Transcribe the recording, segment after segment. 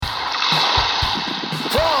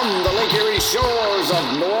From the Lake Erie shores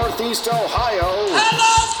of Northeast Ohio.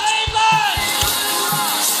 Hello, Cleveland!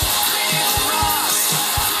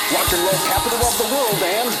 Rock and roll capital of the world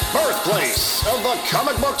and birthplace of the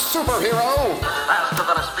comic book superhero. Faster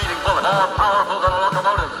than a speeding bullet, more powerful than a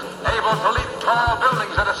locomotive, able to leap tall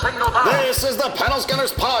buildings at a single bound. This is the Panel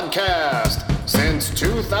Scanners Podcast since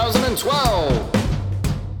 2012.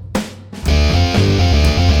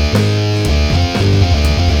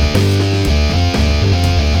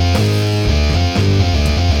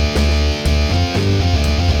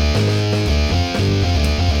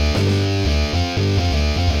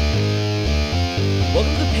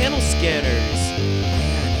 Scanners.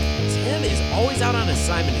 Man, Tim is always out on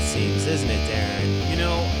assignment, it seems, isn't it, Darren? You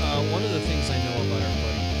know, one of the things I know about our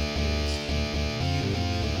buddy is he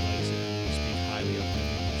really likes it when you speak highly of him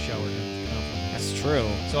and shower him with compliments. That's true.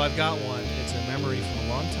 So I've got one. It's a memory from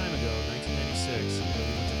a long time ago, 1996. We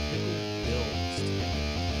went to Pickle Bill's together.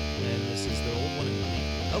 And this is the old one in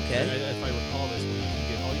Lakewood. Okay. If I recall this, where you can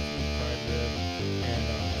get all you can eat fried rib and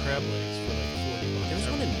crab legs for like $40. There was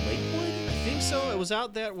one in Lakewood? I think so. It was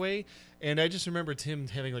out that way, and I just remember Tim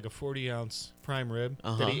having like a 40-ounce prime rib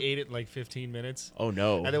that he ate it in like 15 minutes. Oh,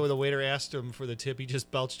 no. And then when the waiter asked him for the tip, he just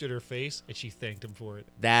belched in her face, and she thanked him for it.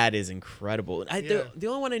 That is incredible. Yeah. The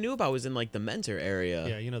only one I knew about was in like the Mentor area.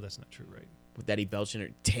 Yeah, you know that's not true, right? That he belched in her.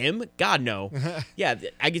 Tim? God, no. Yeah,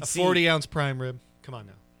 I could A see. 40-ounce prime rib. Come on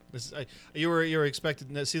now. This is, you were expected.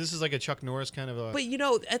 See, this is like a Chuck Norris kind of a. But, you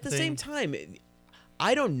know, at the thing. same time,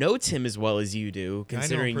 I don't know Tim as well as you do,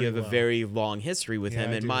 considering you have a very long history with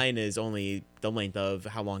him, and mine is only the length of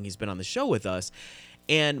how long he's been on the show with us.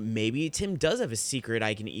 And maybe Tim does have a secret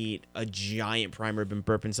I can eat a giant prime rib and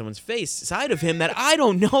burp in someone's face side of him that I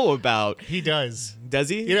don't know about. He does. Does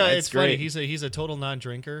he? You know, That's it's great. funny. He's a total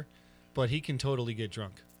non-drinker, but he can totally get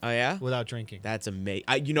drunk Oh, yeah? without drinking. That's amazing.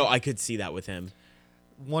 I could see that with him.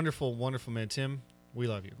 Wonderful, wonderful man. Tim, we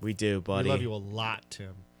love you. We do, buddy. We love you a lot,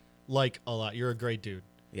 Tim. Like a lot. You're a great dude.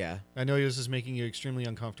 Yeah. I know this is making you extremely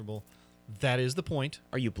uncomfortable. That is the point.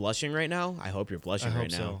 Are you blushing right now? I hope you're blushing I hope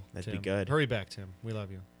right now. so. That'd Tim. be good. Hurry back, Tim. We love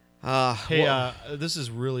you. Hey, This is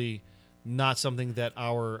really not something that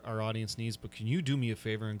our audience needs, but can you do me a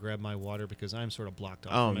favor and grab my water because I'm sort of blocked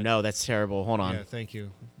off. oh from it. no, that's terrible. Hold on. Yeah, thank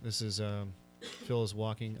you. This is Phil is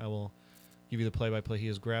walking. I will give you the play-by-play. He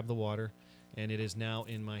has grabbed the water, and it is now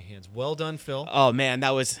in my hands. Well done, Phil. Oh man,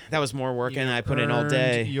 that was more work than I put in all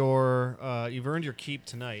day. You've earned your keep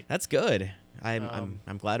tonight. That's good.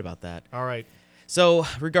 I'm glad about that. All right. So,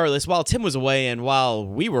 regardless, while Tim was away and while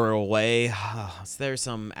we were away, there's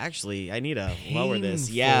some. Actually, I need to lower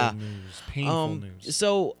this. Yeah. Painful news.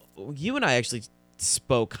 So, you and I actually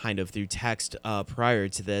spoke kind of through text prior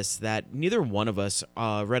to this that neither one of us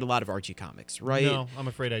read a lot of Archie comics, right? No, I'm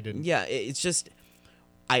afraid I didn't. Yeah, it's just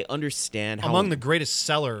I understand how Among the greatest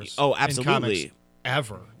sellers. Oh, in absolutely. comics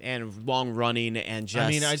ever. and long running and just. I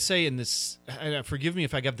mean, I'd say in this. Forgive me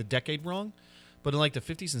if I got the decade wrong, but in like the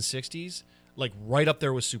 50s and 60s. Like right up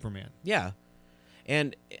there with Superman. Yeah.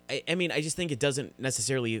 And I mean, I just think it doesn't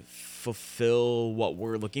necessarily fulfill what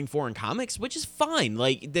we're looking for in comics, which is fine.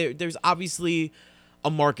 Like there's obviously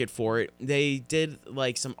a market for it. They did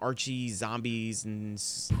like some Archie zombies and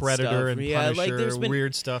Predator stuff. and yeah, Punisher, like there's been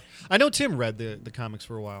weird stuff. I know Tim read the comics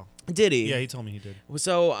for a while. Did he? Yeah, he told me he did.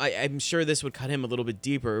 So I'm sure this would cut him a little bit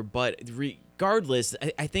deeper, but regardless,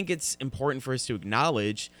 I think it's important for us to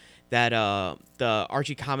acknowledge that the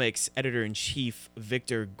Archie Comics editor-in-chief,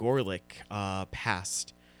 Victor Gorlick,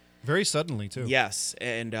 passed. Very suddenly, too. Yes,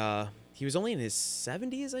 and he was only in his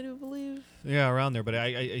 70s, I do believe. Yeah, around there, but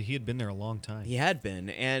he had been there a long time. He had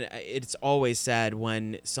been, and it's always sad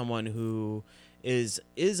when someone who is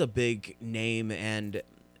a big name and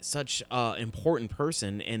such an important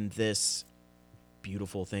person in this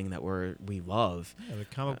beautiful thing that we love. Yeah, the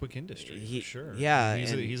comic book industry, for sure. Yeah.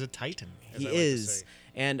 He's a titan, as He I like to is. say.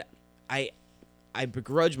 And I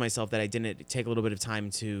begrudge myself that I didn't take a little bit of time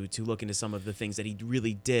to look into some of the things that he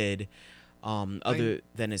really did other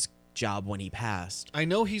than his job when he passed. I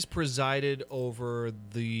know he's presided over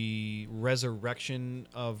the resurrection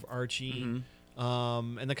of Archie.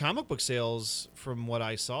 Mm-hmm. And the comic book sales, from what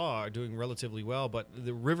I saw, are doing relatively well. But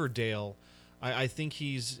the Riverdale, I think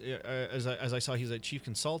he's, as I saw, he's a chief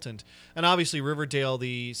consultant. And obviously Riverdale,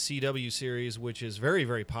 the CW series, which is very,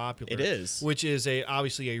 very popular. It is. Which is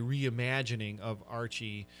obviously a reimagining of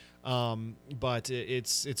Archie. But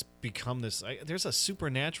it's become this. There's a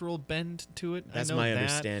supernatural bend to it. That's I know my that.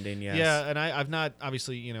 understanding. Yes. Yeah, and I've not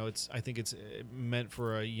obviously I think it's meant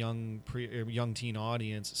for a young teen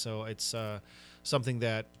audience, so it's something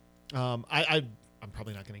that I'm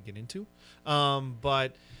probably not going to get into.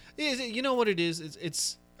 But you know what it is?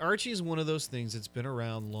 It's Archie is one of those things that's been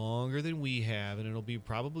around longer than we have, and it'll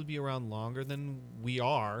probably be around longer than we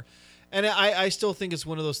are. And I still think it's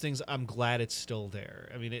one of those things. I'm glad it's still there.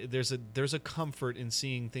 I mean, there's a comfort in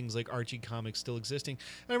seeing things like Archie comics still existing.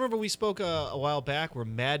 And I remember we spoke a while back where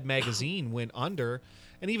Mad Magazine went under,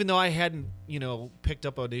 and even though I hadn't picked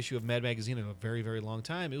up an issue of Mad Magazine in a very, very long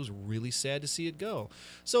time, it was really sad to see it go.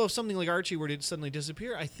 So if something like Archie were to suddenly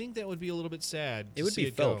disappear, I think that would be a little bit sad. It would be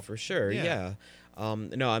felt for sure. Yeah.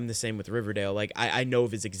 No, I'm the same with Riverdale. Like I know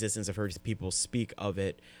of its existence. I've heard people speak of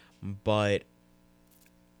it, but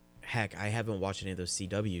heck, I haven't watched any of those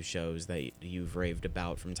CW shows that you've raved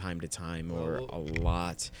about from time to time, or a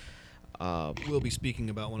lot. We'll be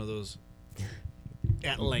speaking about one of those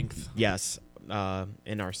at length. Yes,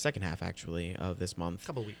 in our second half, actually, of this month.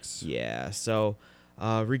 Couple weeks. Yeah, so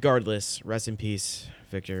regardless, rest in peace,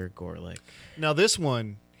 Victor Gorelick. Now, this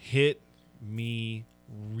one hit me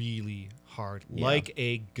really hard, like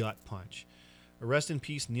a gut punch. Rest in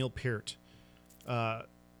peace, Neil Peart.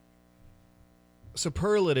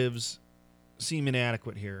 Superlatives seem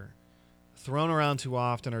inadequate here. Thrown around too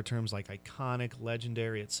often are terms like iconic,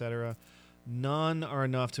 legendary, etc. None are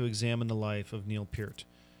enough to examine the life of Neil Peart.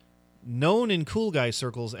 Known in cool guy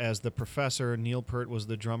circles as the Professor, Neil Peart was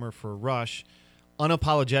the drummer for Rush,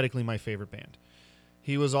 unapologetically my favorite band.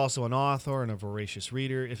 He was also an author and a voracious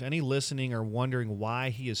reader. If any listening are wondering why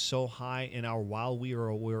he is so high in our While We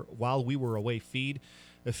Were Away feed,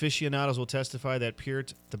 aficionados will testify that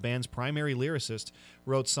Peart, the band's primary lyricist,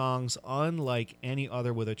 wrote songs unlike any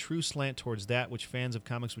other with a true slant towards that which fans of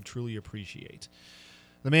comics would truly appreciate.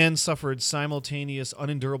 The man suffered simultaneous,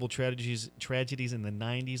 unendurable tragedies in the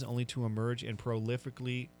 90s, only to emerge and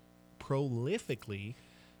prolifically.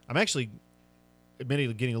 I'm actually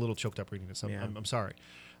admittedly getting a little choked up reading this. I'm sorry.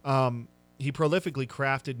 He prolifically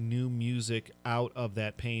crafted new music out of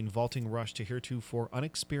that pain, vaulting Rush to heretofore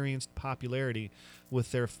unexperienced popularity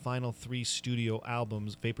with their final 3 studio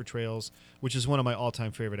albums, Vapor Trails, which is one of my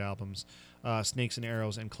all-time favorite albums, Snakes and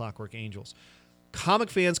Arrows, and Clockwork Angels. Comic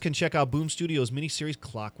fans can check out Boom Studios' miniseries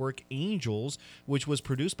Clockwork Angels, which was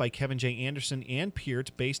produced by Kevin J. Anderson and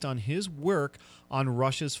Peart based on his work on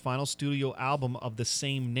Rush's final studio album of the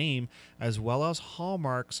same name, as well as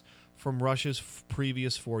hallmarks from Rush's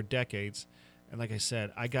previous 4 decades. And like I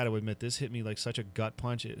said, I got to admit, this hit me like such a gut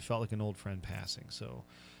punch. It felt like an old friend passing. So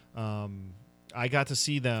I got to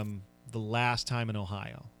see them the last time in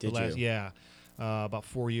Ohio. Did you? Yeah. About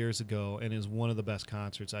 4 years ago, and is one of the best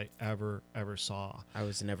concerts I ever saw. I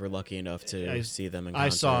was never lucky enough to see them in concert. I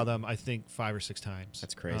saw them, I think, 5 or 6 times.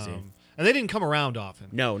 That's crazy. And they didn't come around often.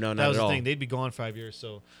 No, not at all. That was the thing. They'd be gone 5 years,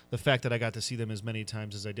 so the fact that I got to see them as many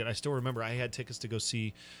times as I did. I still remember I had tickets to go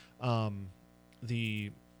see why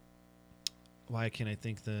can't I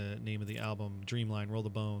think the name of the album? Dreamline, Roll the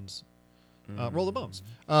Bones. Roll the Bones.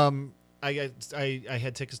 I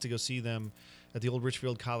had tickets to go see them at the old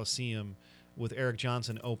Richfield Coliseum with Eric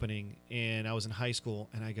Johnson opening, and I was in high school,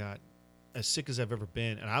 and I got as sick as I've ever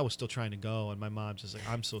been, and I was still trying to go, and my mom's just like,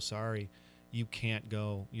 I'm so sorry, you can't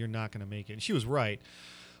go, you're not going to make it. And she was right,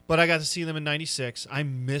 but I got to see them in 96. I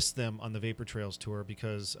missed them on the Vapor Trails tour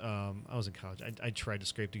because I was in college. I tried to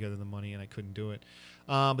scrape together the money, and I couldn't do it.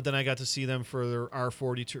 But then I got to see them for their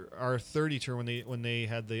R30 tour when they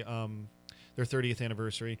had their 30th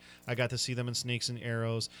anniversary. I got to see them in Snakes and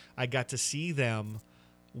Arrows. I got to see them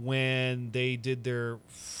when they did their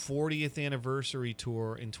 40th anniversary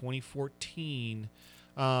tour in 2014.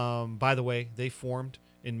 By the way, they formed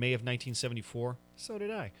in May of 1974. So did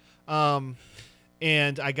I.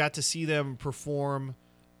 And I got to see them perform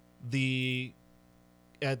at the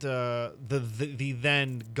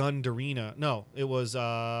then Gund Arena. No, it was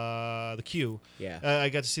the Q. Yeah. I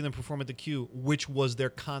got to see them perform at the Q, which was their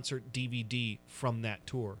concert DVD from that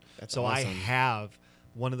tour. That's so awesome. I have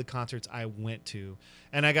one of the concerts I went to,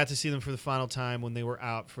 and I got to see them for the final time when they were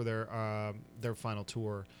out for their final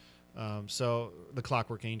tour. So the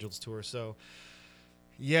Clockwork Angels tour. So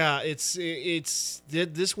yeah, it's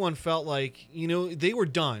this one felt like, they were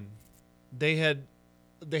done. They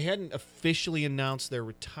hadn't officially announced their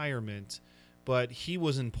retirement, but he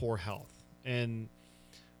was in poor health, and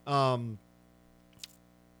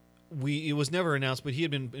it was never announced, but he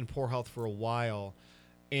had been in poor health for a while,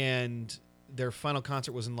 and their final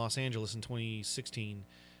concert was in Los Angeles in 2016,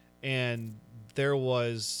 and there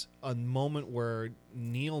was a moment where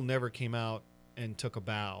Neil never came out and took a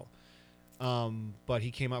bow, but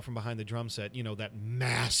he came out from behind the drum set, that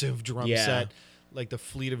massive drum set, like the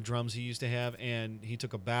fleet of drums he used to have, and he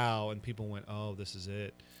took a bow, and people went, "Oh, this is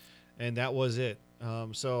it," and that was it.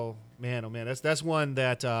 So, man, oh man, that's one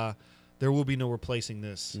that There will be no replacing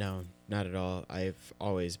this. No, not at all. I've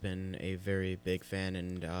always been a very big fan,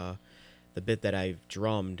 and the bit that I've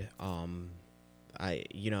drummed,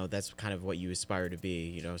 that's kind of what you aspire to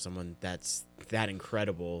be. Someone that's that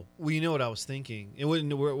incredible. Well, you know what I was thinking.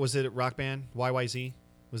 Was it Rock Band YYZ?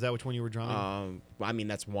 Was that which one you were drumming? I mean,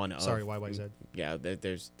 that's one of. Sorry, YYZ. Yeah,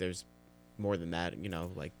 there's more than that.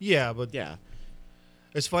 Yeah, but yeah,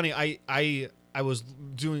 it's funny. I was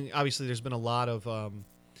doing. Obviously, there's been a lot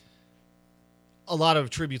of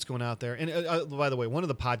tributes going out there. And by the way, one of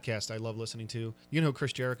the podcasts I love listening to, you know who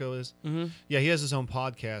Chris Jericho is? Mm-hmm. Yeah, he has his own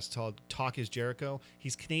podcast called Talk Is Jericho.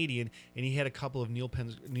 He's Canadian, and he had a couple of Neil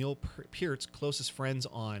Peart's closest friends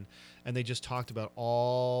on, and they just talked about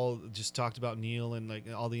Neil and like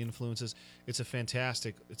all the influences. It's a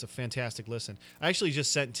fantastic listen. I actually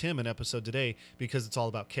just sent Tim an episode today because it's all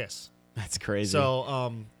about Kiss. That's crazy. So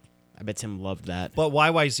I bet Tim loved that. But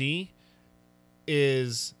YYZ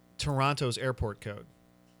is Toronto's airport code,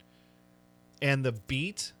 and the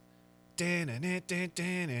beat, that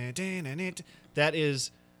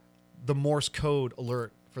is the Morse code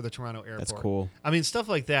alert for the Toronto airport. That's cool. I mean, stuff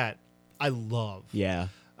like that I love. Yeah,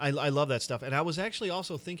 I love that stuff. And I was actually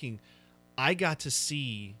also thinking, I got to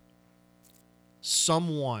see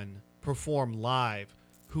someone perform live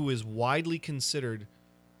who is widely considered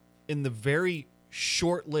in the very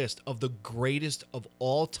short list of the greatest of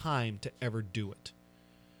all time to ever do it.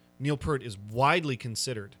 Neil Peart is widely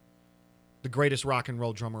considered the greatest rock and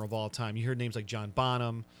roll drummer of all time. You hear names like John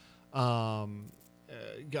Bonham.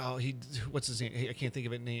 What's his name? I can't think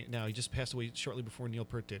of it now. He just passed away shortly before Neil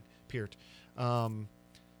Peart did.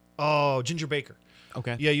 Ginger Baker.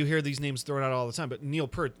 Okay. Yeah, you hear these names thrown out all the time. But Neil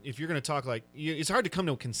Peart, if you're going to talk it's hard to come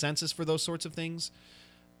to a consensus for those sorts of things.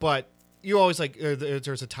 But you always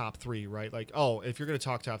there's a top three, right? Like, if you're going to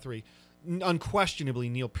talk top three, unquestionably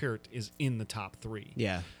Neil Peart is in the top three.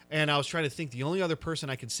 Yeah. And I was trying to think, the only other person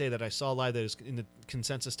I could say that I saw live that is in the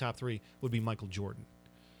consensus top three would be Michael Jordan.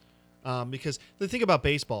 Because the thing about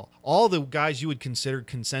baseball, all the guys you would consider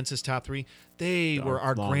consensus top three, they were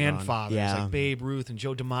our grandfathers, like Babe Ruth and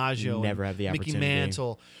Joe DiMaggio, never have the Mickey opportunity.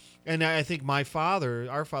 Mantle. And I think our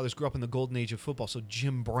fathers grew up in the golden age of football. So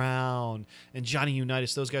Jim Brown and Johnny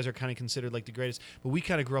Unitas, those guys are kind of considered like the greatest. But we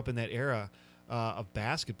kind of grew up in that era of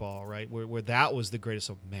basketball, right, where that was the greatest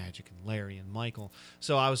of Magic and Larry and Michael.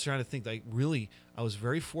 So I was trying to think, really, I was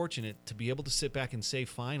very fortunate to be able to sit back and say,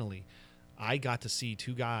 finally, I got to see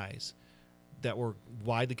two guys that were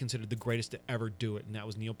widely considered the greatest to ever do it, and that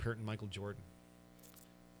was Neil Peart and Michael Jordan.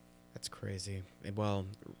 That's crazy. Well,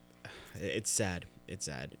 it's sad. It's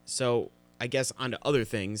sad. So I guess on to other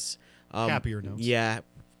things. Happier notes.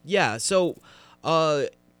 Yeah. So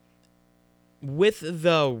with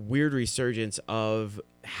the weird resurgence of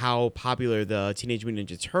how popular the Teenage Mutant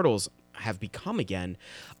Ninja Turtles have become again,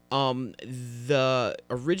 the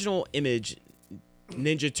original Image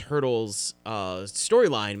Ninja Turtles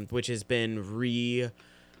storyline, which has been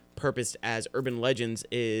repurposed as Urban Legends,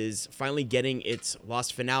 is finally getting its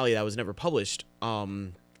lost finale that was never published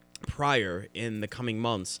prior in the coming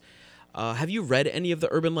months. Have you read any of the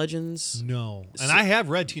Urban Legends? No. And I have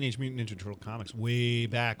read Teenage Mutant Ninja Turtle comics way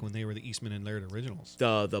back when they were the Eastman and Laird originals.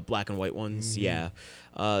 The black and white ones, yeah.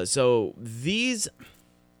 So these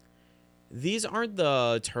aren't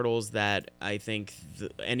the turtles that I think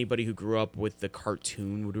anybody who grew up with the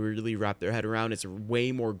cartoon would really wrap their head around. It's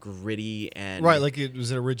way more gritty and... Right, like it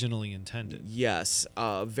was originally intended. Yes.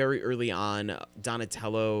 Very early on,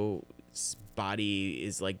 Donatello's body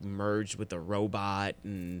is like merged with the robot,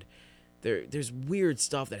 and there's weird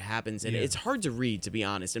stuff that happens, and it's hard to read, to be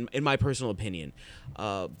honest, in my personal opinion,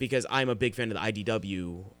 because I'm a big fan of the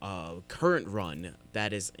IDW current run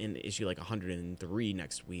that is in issue like 103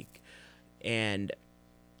 next week. And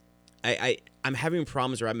I'm having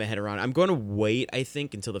problems wrapping my head around. I'm going to wait, I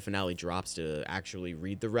think, until the finale drops to actually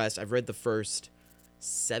read the rest. I've read the first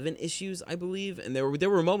 7 issues, I believe, and there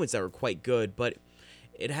were moments that were quite good, but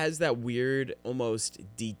it has that weird, almost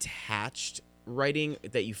detached writing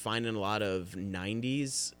that you find in a lot of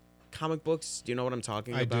 90s comic books. Do you know what I'm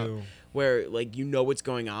talking about? I do. Where, like, you know what's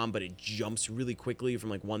going on, but it jumps really quickly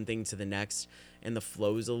from, like, one thing to the next, and the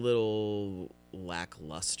flow's a little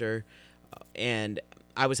lackluster. And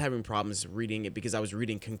I was having problems reading it because I was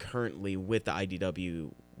reading concurrently with the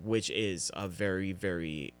IDW, which is a very,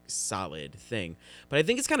 very solid thing. But I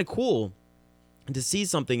think it's kind of cool to see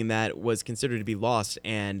something that was considered to be lost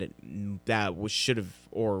and that should have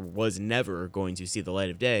or was never going to see the light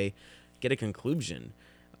of day get a conclusion.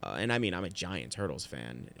 And I mean, I'm a giant Turtles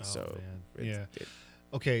fan,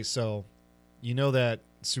 Okay, so you know that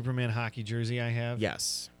Superman hockey jersey I have?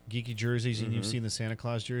 Yes. Geeky jerseys, and you've seen the Santa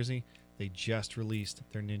Claus jersey? they just released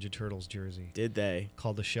their Ninja Turtles jersey. Did they?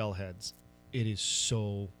 Called the Shellheads. It is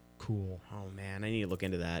so cool. Oh man, I need to look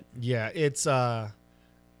into that. Yeah, it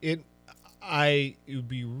would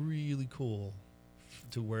be really cool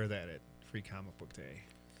to wear that at Free Comic Book Day.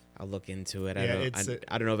 I'll look into it. Yeah,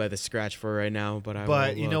 I don't know if I have the scratch for it right now,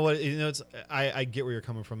 but you know what? I get where you're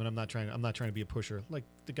coming from, and I'm not trying to be a pusher like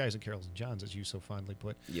the guys at Carol's and John's, as you so fondly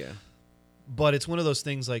put. Yeah. But it's one of those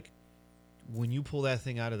things like when you pull that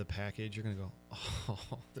thing out of the package, you're gonna go,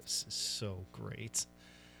 "Oh, this is so great."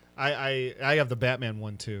 I have the Batman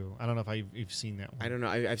one too. I don't know if you've seen that one. I don't know.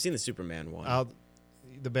 I've seen the Superman one.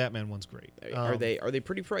 The Batman one's great. Are they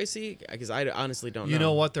pretty pricey? Because I honestly don't know. You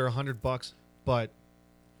know what? They're $100, but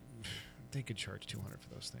they could charge $200 for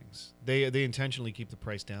those things. They intentionally keep the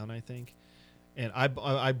price down, I think. And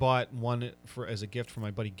I bought one as a gift for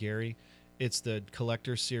my buddy Gary. It's the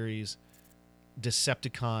collector series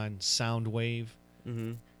Decepticon Soundwave.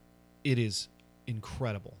 Mm-hmm. It is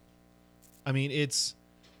incredible. I mean,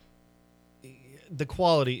 the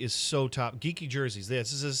quality is so top. Geeky jerseys.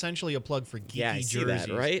 This is essentially a plug for geeky jerseys. See that,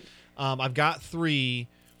 right? I've got 3,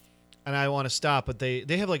 and I want to stop, but they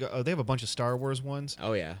have they have a bunch of Star Wars ones.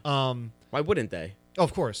 Oh yeah. Why wouldn't they?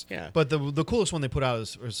 Of course. Yeah. But the coolest one they put out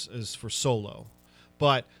is for Solo.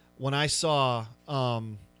 But when I saw, I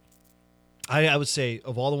would say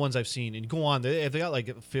of all the ones I've seen, and go on, they got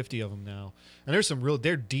like 50 of them now, and there's some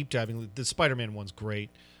they're deep diving. The Spider-Man one's great.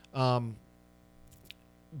 But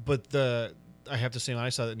I have to say, when I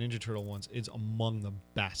saw the Ninja Turtle ones, it's among the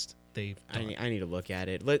best they've done. I need to look at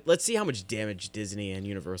it. Let's see how much damage Disney and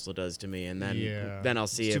Universal does to me, and then I'll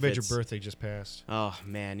see it's if too bad your birthday just passed. Oh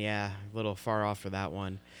man, yeah, a little far off for that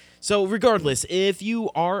one. So regardless, if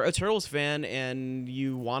you are a Turtles fan and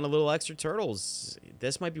you want a little extra Turtles,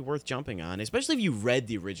 this might be worth jumping on, especially if you read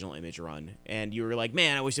the original Image run and you were like,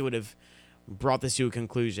 man, I wish they would have brought this to a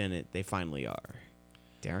conclusion. They finally are.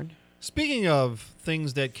 Darren? Speaking of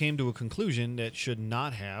things that came to a conclusion that should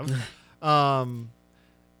not have,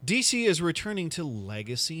 DC is returning to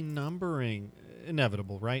legacy numbering.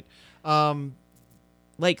 Inevitable, right?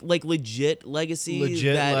 Like legit legacy.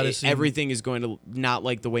 Legacy. Everything is going to not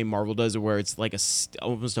like the way Marvel does it, where it's like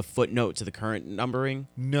almost a footnote to the current numbering.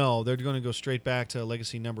 No, they're going to go straight back to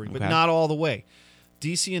legacy numbering, but not all the way.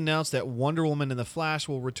 DC announced that Wonder Woman and The Flash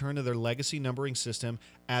will return to their legacy numbering system,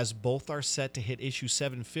 as both are set to hit issue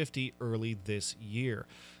 750 early this year.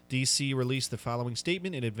 DC released the following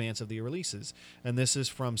statement in advance of the releases, and this is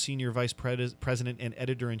from Senior Vice President and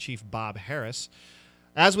Editor-in-Chief Bob Harris.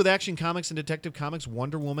 As with Action Comics and Detective Comics,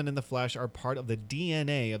 Wonder Woman and The Flash are part of the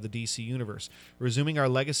DNA of the DC Universe. Resuming our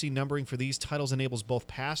legacy numbering for these titles enables both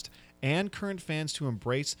past and current fans to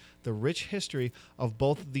embrace the rich history of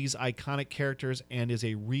both of these iconic characters, and is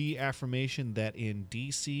a reaffirmation that in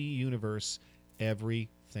DC Universe,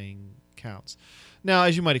 everything counts. Now,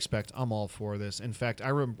 as you might expect, I'm all for this. In fact, I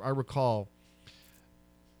recall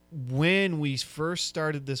when we first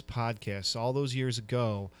started this podcast all those years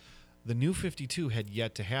ago, the New 52 had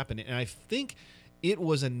yet to happen, and I think it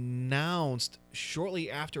was announced shortly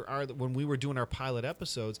after when we were doing our pilot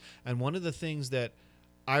episodes. And one of the things that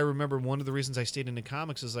I remember, one of the reasons I stayed into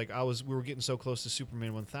comics is like we were getting so close to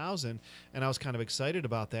Superman 1000, and I was kind of excited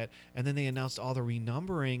about that. And then they announced all the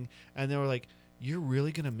renumbering, and they were like, "You're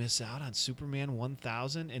really going to miss out on Superman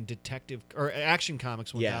 1000 and Action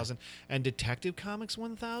Comics 1000 and Detective Comics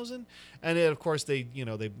 1000?" And then, of course, they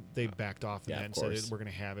backed off and said, "We're going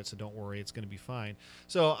to have it, so don't worry, it's going to be fine."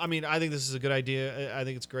 So, I mean, I think this is a good idea. I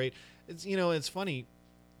think it's great. It's funny.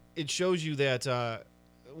 It shows you that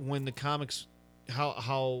when the comics,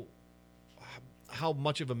 how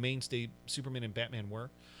much of a mainstay Superman and Batman were,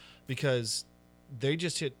 because they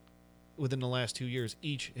just hit, within the last 2 years,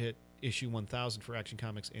 each hit issue 1000 for Action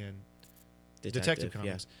Comics and Detective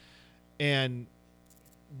Comics. Yeah. And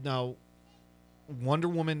now Wonder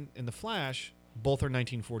Woman and The Flash both are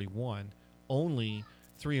 1941, only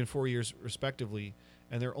 3 and 4 years respectively,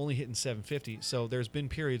 and they're only hitting 750. So there's been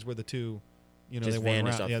periods where the two, just they weren't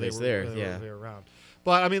around. Yeah, they were around.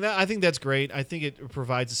 But I mean, I think that's great. I think it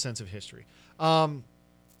provides a sense of history. Tom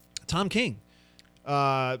King,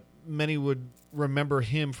 many would remember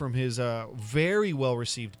him from his very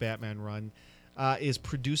well-received Batman run, is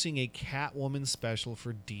producing a Catwoman special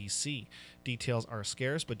for DC. Details are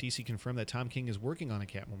scarce, but DC confirmed that Tom King is working on a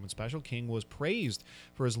Catwoman special. King was praised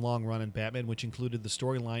for his long run in Batman, which included the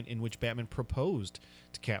storyline in which Batman proposed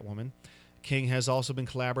to Catwoman. King has also been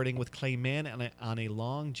collaborating with Clay Mann on a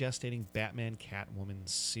long-gestating Batman Catwoman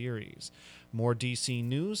series. More DC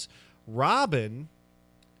news. Robin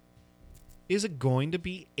is going to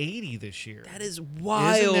be 80 this year. That is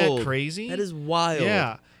wild. Isn't that crazy? That is wild.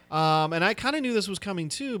 Yeah. And I kind of knew this was coming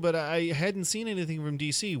too, but I hadn't seen anything from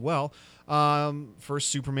DC. Well, first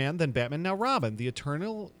Superman, then Batman, now Robin. The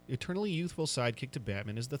eternally youthful sidekick to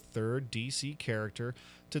Batman is the third DC character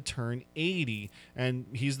to turn 80, and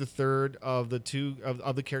he's the third of the two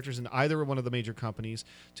of the characters in either one of the major companies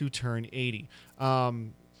to turn 80.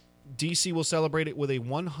 DC will celebrate it with a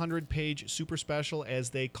 100-page super special,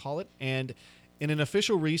 as they call it, and in an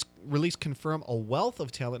official release confirm a wealth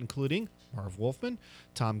of talent, including Marv Wolfman,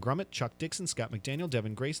 Tom Grummett, Chuck Dixon, Scott McDaniel,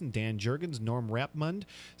 Devin Grayson, Dan Jurgens, Norm Rapmund,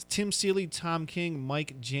 Tim Seeley, Tom King,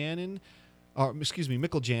 Michael Janin,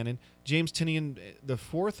 James Tinian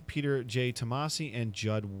IV, Peter J. Tomasi, and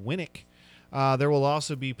Judd Winnick. There will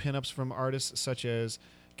also be pinups from artists such as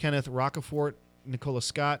Kenneth Rocafort, Nicola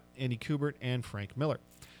Scott, Andy Kubert, and Frank Miller.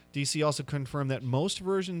 DC also confirmed that most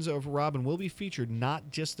versions of Robin will be featured,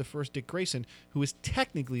 not just the first Dick Grayson, who is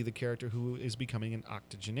technically the character who is becoming an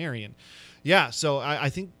octogenarian. Yeah, so I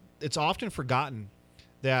think it's often forgotten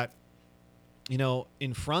that,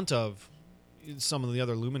 in front of some of the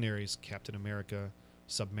other luminaries, Captain America,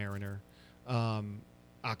 Submariner,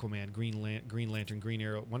 Aquaman, Green Lantern, Green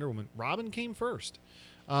Arrow, Wonder Woman, Robin came first.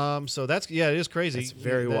 So it is crazy. It's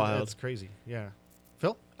very wild. That's crazy. Yeah.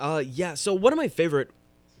 Phil? Yeah, so one of my favorite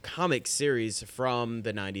comic series from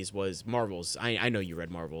the 90s was Marvel's. I know you read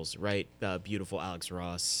Marvel's, right? The beautiful Alex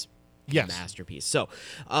Ross masterpiece. So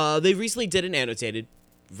they recently did an annotated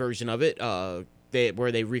version of it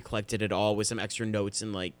where they recollected it all with some extra notes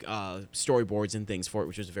and storyboards and things for it,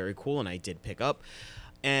 which was very cool, and I did pick up.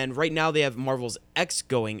 And right now they have Marvel's X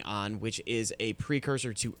going on, which is a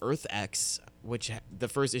precursor to Earth X, which the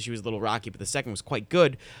first issue was a little rocky, but the second was quite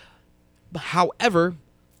good. However,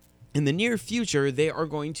 in the near future, they are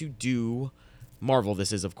going to do Marvel.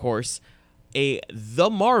 This is, of course, The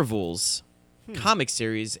Marvels comic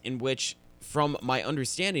series in which, from my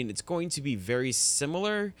understanding, it's going to be very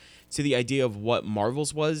similar to the idea of what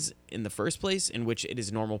Marvel's was in the first place, in which it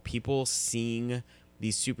is normal people seeing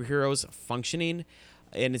these superheroes functioning,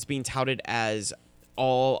 and it's being touted as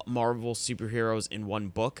all Marvel superheroes in one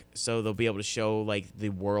book, so they'll be able to show the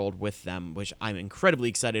world with them, which I'm incredibly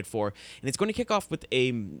excited for. And it's going to kick off with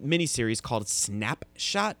a mini-series called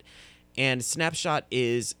Snapshot, and Snapshot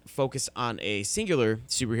is focused on a singular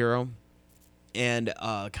superhero and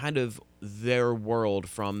kind of their world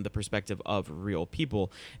from the perspective of real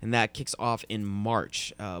people, and that kicks off in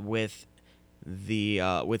March with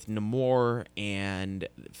Namor and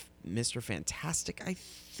Mr. Fantastic, I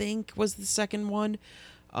think, was the second one.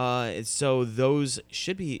 So those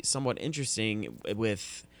should be somewhat interesting,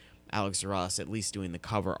 with Alex Ross at least doing the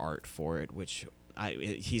cover art for it, which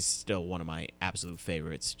he's still one of my absolute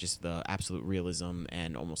favorites, just the absolute realism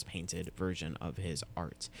and almost painted version of his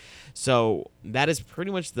art. So that is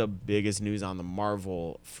pretty much the biggest news on the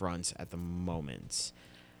Marvel front at the moment.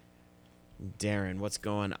 Darren, what's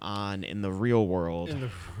going on in the real world? In the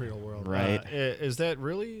real world, right? Is that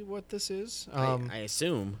really what this is? I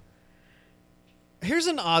assume. Here's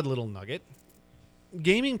an odd little nugget.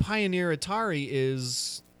 Gaming pioneer Atari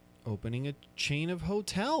is opening a chain of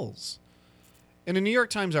hotels. In a New York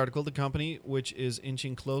Times article, the company, which is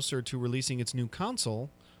inching closer to releasing its new console,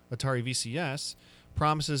 Atari VCS,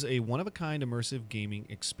 promises a one-of-a-kind immersive gaming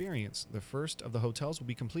experience. The first of the hotels will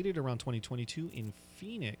be completed around 2022 in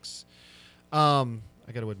Phoenix. I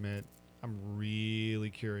got to admit, I'm really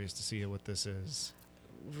curious to see what this is.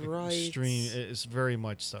 Right. Extreme. It's very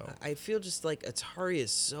much so. I feel just like Atari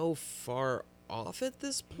is so far off at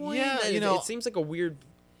this point. Yeah, it seems like a weird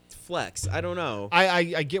flex. I don't know.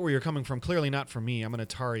 I get where you're coming from. Clearly not for me. I'm an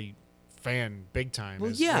Atari fan big time.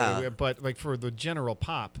 Well, yeah. But for the general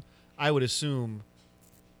pop, I would assume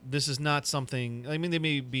this is not something. I mean, they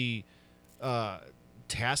may be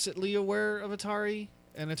tacitly aware of Atari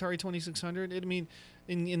and Atari 2600. I mean,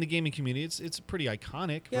 in the gaming community, it's pretty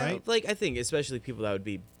iconic, right? I think especially people that would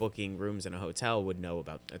be booking rooms in a hotel would know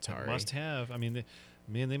about Atari. Must have. I mean,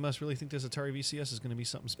 they must really think this Atari VCS is going to be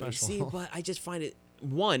something special. See, but I just find it,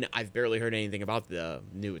 one, I've barely heard anything about the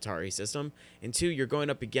new Atari system, and two, you're going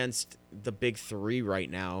up against the big three right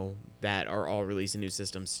now that are all releasing new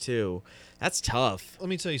systems too. That's tough. Let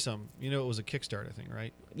me tell you something. It was a Kickstarter thing,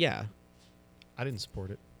 right? Yeah. I didn't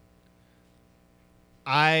support it.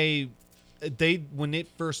 When it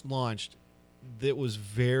first launched, it was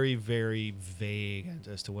very, very vague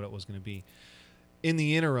as to what it was going to be. In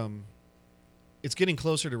the interim, it's getting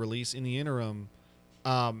closer to release. In the interim,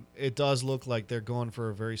 it does look like they're going for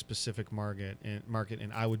a very specific market, and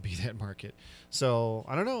I would be that market. So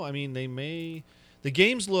I don't know. I mean, the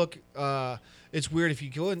games look. It's weird if you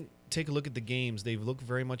go take a look at the games, they look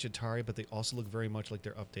very much Atari, but they also look very much like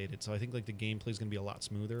they're updated. So I think like the gameplay is going to be a lot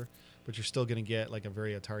smoother, but you're still going to get like a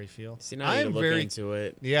very Atari feel. See, now I need to look into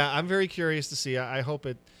it. Yeah, I'm very curious to see. I hope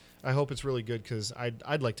it's really good because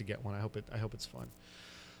I'd like to get one. I hope it's fun.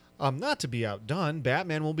 Not to be outdone,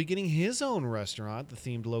 Batman will be getting his own restaurant. The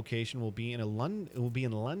themed location will be in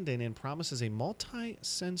London and promises a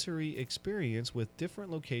multi-sensory experience with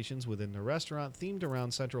different locations within the restaurant themed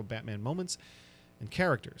around central Batman moments and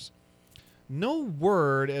characters. No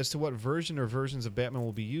word as to what version or versions of Batman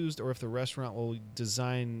will be used, or if the restaurant will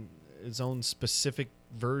design its own specific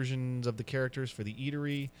versions of the characters for the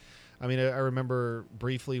eatery. I mean, I remember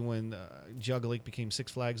briefly when Geauga Lake became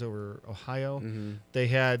Six Flags over Ohio, they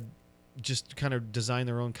had just kind of designed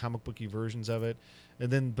their own comic booky versions of it,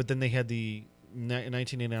 but then they had the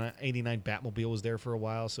 1989 Batmobile was there for a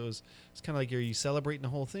while, so it's kind of like, are you celebrating the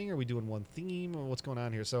whole thing, or are we doing one theme, or what's going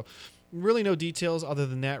on here? So really no details other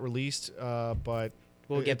than that released, but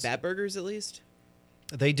we'll get Bat Burgers at least.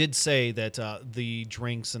 They did say that the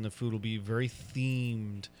drinks and the food will be very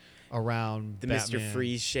themed around the Batman. Mr.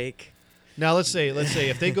 Freeze shake. Now let's say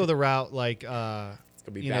if they go the route like it's gonna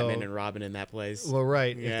be Batman and Robin in that place. Well,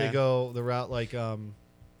 right. Yeah. If they go the route like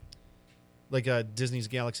Disney's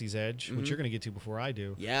Galaxy's Edge, which you're gonna get to before I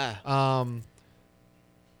do. Yeah.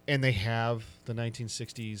 And they have the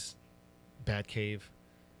 1960s Batcave.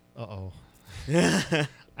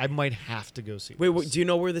 I might have to go see. Wait, do you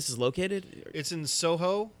know where this is located? It's in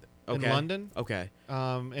Soho, in London. Okay.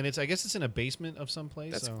 And I guess it's in a basement of some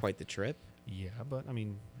place. That's quite the trip. Yeah, but I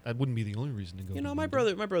mean, that wouldn't be the only reason to go. You know, my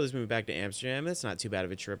brother's moving back to Amsterdam. That's not too bad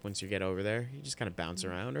of a trip once you get over there. You just kind of bounce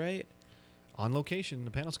around, right? On location,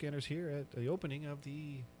 the panel scanner's here at the opening of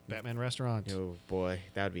the Batman restaurant. Oh boy,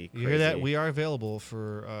 that would be crazy. You hear that? We are available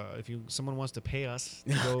for if someone wants to pay us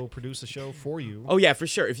to go produce a show for you. Oh yeah, for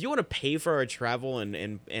sure. If you want to pay for our travel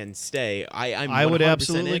and stay, I would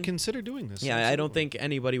absolutely consider doing this. Yeah, absolutely. I don't think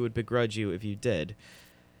anybody would begrudge you if you did.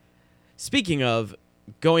 Speaking of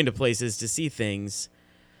going to places to see things,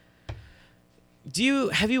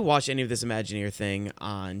 have you watched any of this Imagineer thing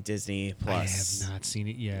on Disney Plus? I have not seen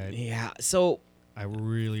it yet. Yeah, so I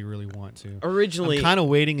really, really want to. Originally, I'm kind of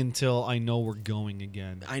waiting until I know we're going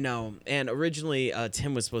again. I know, and originally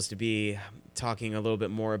Tim was supposed to be talking a little bit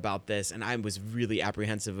more about this, and I was really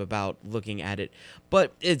apprehensive about looking at it.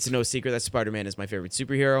 But it's no secret that Spider-Man is my favorite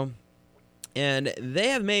superhero, and they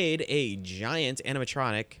have made a giant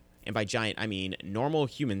animatronic, and by giant I mean normal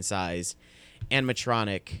human size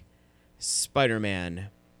animatronic Spider-Man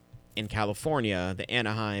in California, the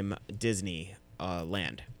Anaheim Disney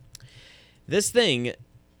land. This thing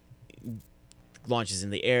launches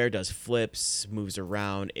in the air, does flips, moves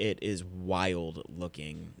around. It is wild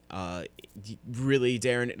looking. Really,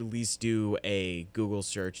 Darren, at least do a Google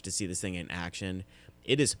search to see this thing in action.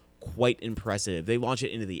 It is quite impressive. They launch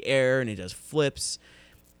it into the air and it does flips,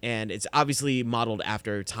 and it's obviously modeled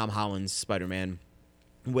after Tom Holland's Spider-Man,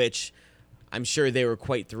 which I'm sure they were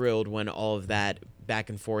quite thrilled when all of that back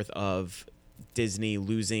and forth of Disney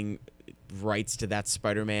losing rights to that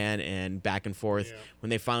Spider-Man and back and forth when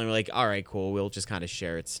they finally were like, all right, cool, we'll just kind of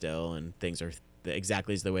share it still, and things are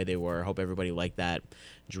exactly as the way they were. Hope everybody liked that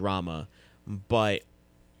drama. But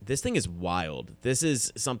this thing is wild. This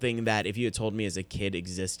is something that if you had told me as a kid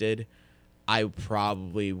existed, I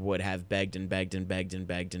probably would have begged and begged and begged and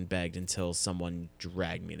begged and begged until someone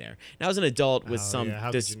dragged me there. Now, as an adult with with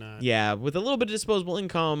a little bit of disposable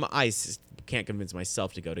income, I can't convince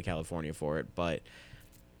myself to go to California for it, but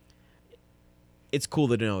it's cool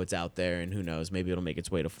to know it's out there, and who knows, maybe it'll make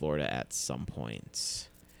its way to Florida at some point.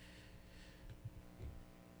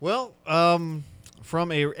 Well,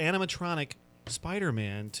 from a animatronic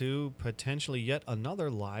Spider-Man to potentially yet another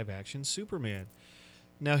live-action Superman.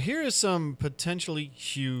 Now, here is some potentially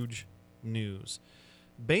huge news.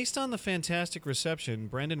 Based on the fantastic reception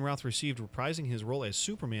Brandon Routh received reprising his role as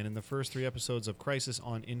Superman in the first 3 episodes of Crisis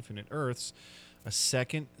on Infinite Earths, a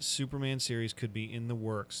second Superman series could be in the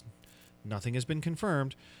works. Nothing has been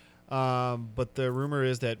confirmed, but the rumor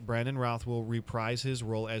is that Brandon Routh will reprise his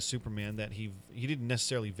role as Superman that he didn't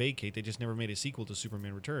necessarily vacate. They just never made a sequel to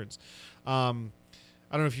Superman Returns.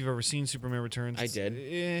 I don't know if you've ever seen Superman Returns. I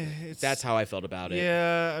did. That's how I felt about it.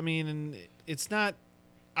 Yeah, I mean, it's not...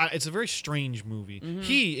 it's a very strange movie. Mm-hmm.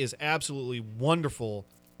 He is absolutely wonderful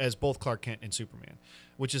as both Clark Kent and Superman,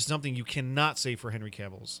 which is something you cannot say for Henry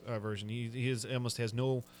Cavill's version. He almost has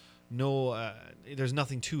no there's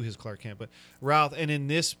nothing to his Clark Kent. But Routh, and in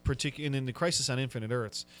this particular... And in the Crisis on Infinite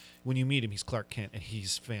Earths, when you meet him, he's Clark Kent, and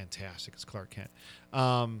he's fantastic as Clark Kent.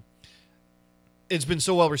 It's been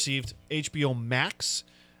so well received. HBO Max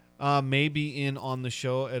may be in on the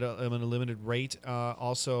show at a limited rate.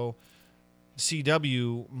 Also,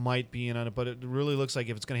 CW might be in on it, but it really looks like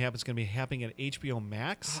if it's going to happen, it's going to be happening at HBO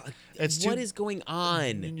Max. What is going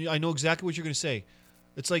on? I know exactly what you're going to say.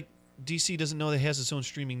 It's like DC doesn't know that it has its own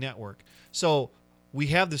streaming network. So we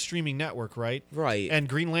have the streaming network, right? Right. And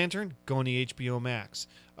Green Lantern going to HBO Max.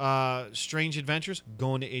 Strange Adventures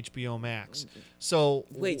going to HBO Max. So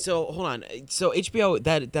wait, so hold on. So HBO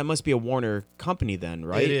that must be a Warner company then,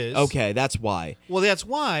 right? It is. Okay, that's why. Well, that's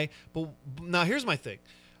why. But now here's my thing.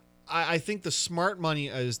 I think the smart money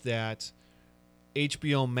is that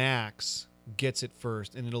HBO Max gets it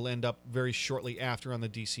first, and it'll end up very shortly after on the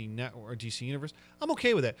DC network or DC universe. I'm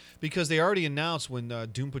okay with that because they already announced when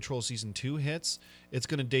Doom Patrol season 2 hits, it's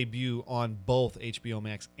going to debut on both HBO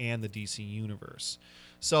Max and the DC universe.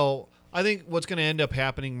 So I think what's going to end up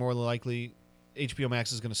happening more likely, HBO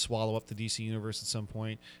Max is going to swallow up the DC universe at some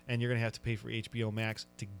point, and you're going to have to pay for HBO Max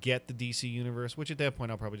to get the DC universe. Which at that point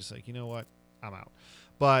I'll probably just like, you know what, I'm out.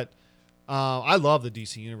 But I love the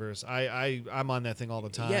DC universe. I'm on that thing all the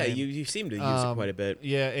time. Yeah, you seem to use it quite a bit.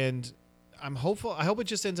 Yeah, and I'm hopeful. I hope it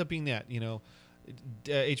just ends up being that.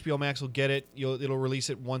 HBO Max will get it. It'll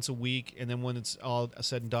release it once a week, and then when it's all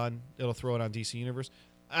said and done, it'll throw it on DC Universe.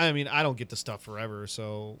 I mean, I don't get the stuff forever,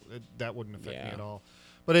 so that wouldn't affect me at all.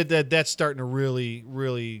 But that's starting to really,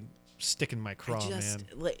 really stick in my craw, man.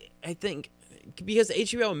 I think because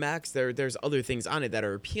HBO Max, there's other things on it that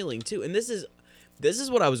are appealing too, and this is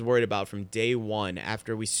what I was worried about from day one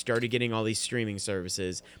after we started getting all these streaming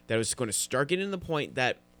services, that it was going to start getting to the point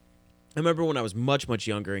that I remember when I was much, much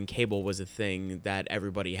younger and cable was a thing that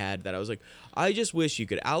everybody had, that I was like, I just wish you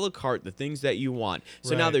could a la carte the things that you want.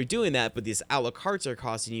 So now they're doing that, but these a la cartes are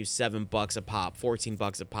costing you $7 a pop,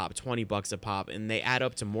 $14 a pop, $20 a pop, and they add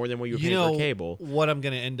up to more than what you were paying for cable. What I'm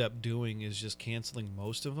going to end up doing is just canceling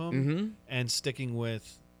most of them and sticking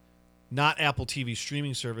with not Apple TV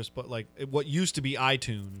streaming service, but like what used to be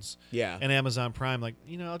iTunes and Amazon Prime. Like,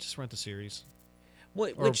 I'll just rent the series.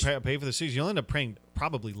 Pay for the series. You'll end up paying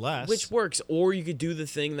probably less. Which works. Or you could do the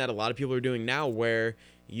thing that a lot of people are doing now where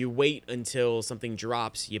you wait until something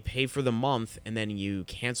drops, you pay for the month, and then you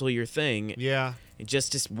cancel your thing. Yeah. And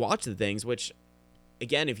just watch the things, which,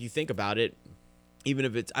 again, if you think about it, even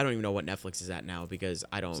if it's, I don't even know what Netflix is at now because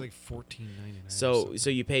I don't. It's like $14.99. So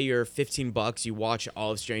you pay your $15, you watch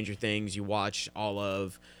all of Stranger Things, you watch all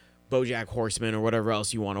of BoJack Horseman or whatever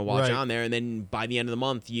else you want to watch on there, and then by the end of the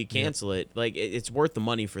month you cancel it. Like it's worth the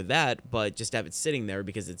money for that, but just have it sitting there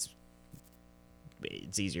because it's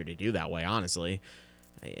easier to do that way. Honestly,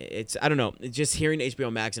 I don't know. Just hearing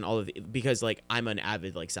HBO Max and all of because like I'm an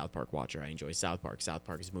avid like South Park watcher. I enjoy South Park. South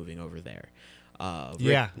Park is moving over there.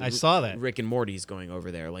 I saw that. Rick and Morty's going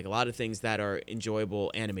over there. Like a lot of things that are enjoyable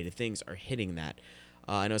animated things are hitting that.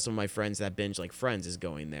 I know some of my friends that binge like Friends is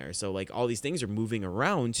going there. So like all these things are moving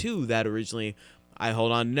around too that originally I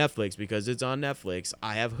hold on to Netflix because it's on Netflix.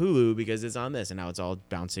 I have Hulu because it's on this, and now it's all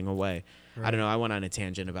bouncing away. Right. I don't know. I went on a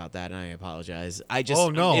tangent about that, and I apologize. I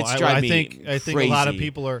think a lot of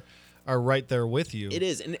people are right there with you. It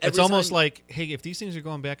is, and it's almost like, hey, if these things are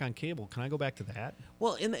going back on cable, can I go back to that?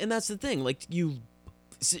 Well, and that's the thing. Like you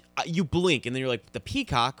blink, and then you're like, the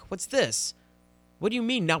Peacock. What's this? What do you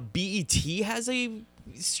mean now? BET has a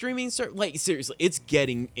streaming service? Like seriously, it's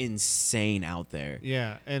getting insane out there.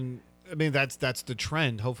 Yeah, and I mean that's the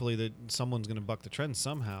trend. Hopefully that someone's going to buck the trend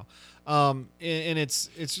somehow. And it's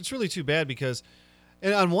really too bad because,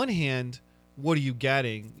 and on one hand, what are you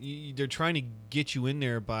getting? They're trying to get you in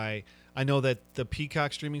there by. I know that the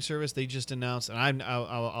Peacock streaming service they just announced, and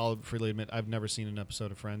I'll freely admit I've never seen an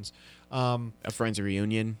episode of Friends. A Friends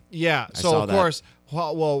reunion. Yeah, so of course,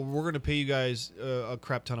 well, we're going to pay you guys a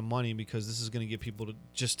crap ton of money because this is going to get people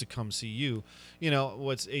to come see you.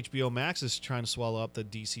 What's HBO Max is trying to swallow up the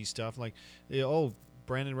DC stuff. Like,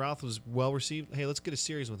 Brandon Routh was well received. Hey, let's get a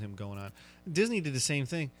series with him going on. Disney did the same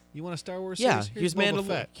thing. You want a Star Wars series? Here's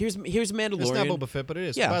Mandalorian. Here's Mandalorian. It's not Boba Fett, but it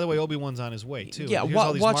is. Yeah. By the way, Obi-Wan's on his way too. Yeah,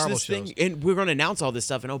 watch this thing, and we're going to announce all this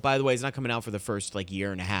stuff. And by the way, it's not coming out for the first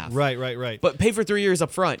year and a half. Right. But pay for 3 years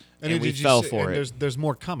up front, and we fell for it. There's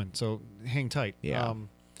more coming, so hang tight. Yeah.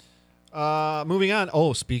 Moving on.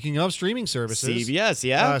 Oh, speaking of streaming services, CBS,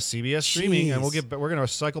 yeah, CBS streaming, and we're going to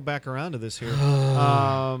cycle back around to this here.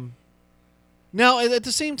 Now, at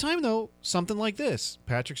the same time, though, something like this.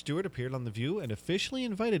 Patrick Stewart appeared on The View and officially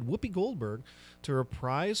invited Whoopi Goldberg to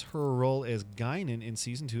reprise her role as Guinan in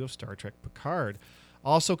Season 2 of Star Trek Picard.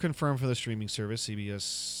 Also confirmed for the streaming service,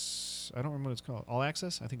 CBS, I don't remember what it's called, All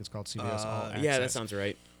Access? I think it's called CBS All Access. Yeah, that sounds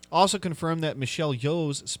right. Also confirmed that Michelle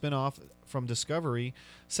Yeoh's spinoff from Discovery,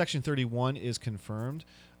 Section 31, is confirmed.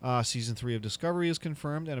 Season 3 of Discovery is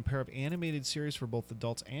confirmed, and a pair of animated series for both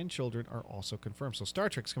adults and children are also confirmed. So Star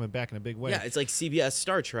Trek's coming back in a big way. Yeah, it's like CBS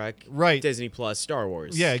Star Trek, right? Disney Plus Star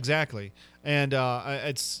Wars. Yeah, exactly. And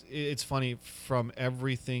it's funny, from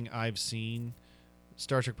everything I've seen,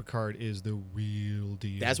 Star Trek Picard is the real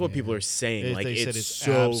deal. That's what people are saying. They said it's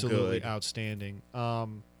so absolutely good. Outstanding.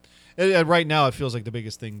 And right now, it feels like the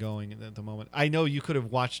biggest thing going at the moment. I know you could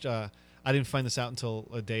have watched. I didn't find this out until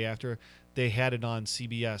a day after. They had it on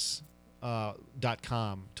CBS.com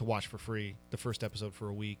to watch for free. The first episode for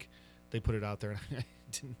a week. They put it out there, and I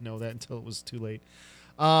didn't know that until it was too late.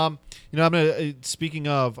 I'm gonna. Speaking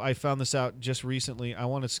of, I found this out just recently. I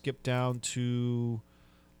want to skip down to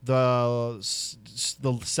the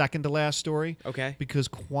second to last story. Okay. Because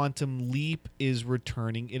Quantum Leap is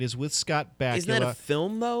returning. It is with Scott Bakula. Isn't that a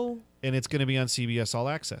film though? And it's going to be on CBS All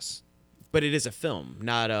Access. But it is a film,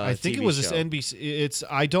 not a I think TV it was show. this NBC. It's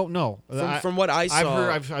I don't know. From what I saw,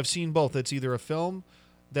 I've seen both. It's either a film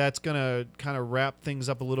that's going to kind of wrap things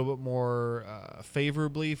up a little bit more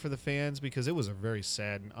favorably for the fans, because it was a very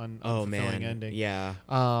sad and unfulfilling ending. Yeah.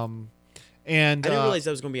 And I didn't realize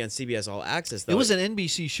that was going to be on CBS All Access, though. It was an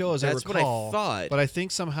NBC show, as I recall. That's what I thought. But I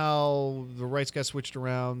think somehow the rights got switched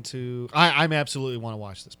around to... I absolutely want to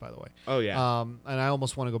watch this, by the way. Oh, yeah. And I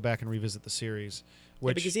almost want to go back and revisit the series.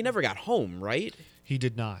 Which because he never got home, right? He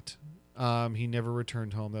did not. He never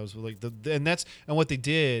returned home. That was like and what they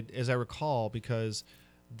did, as I recall, because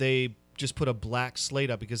they just put a blank slate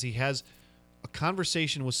up, because he has a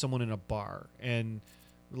conversation with someone in a bar, and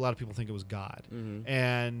a lot of people think it was God. Mm-hmm.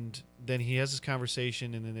 And then he has this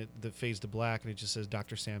conversation, and then it fades to black, and it just says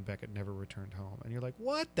Dr. Sam Beckett never returned home. And you're like,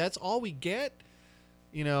 what? That's all we get?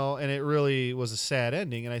 And it really was a sad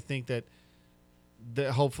ending, and I think that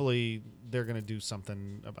hopefully they're going to do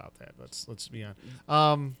something about that. Let's be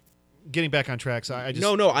honest. Getting back on track, so I just...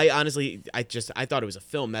 No, I honestly, I thought it was a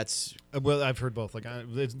film. That's... Well, I've heard both. Like,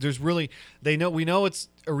 there's really... we know it's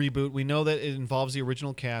a reboot. We know that it involves the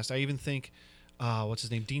original cast. I even think... what's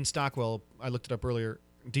his name? Dean Stockwell. I looked it up earlier.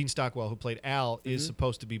 Dean Stockwell, who played Al, is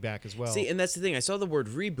supposed to be back as well. See, and that's the thing. I saw the word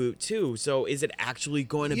reboot, too. So is it actually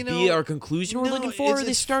going to be our conclusion we're looking for, or are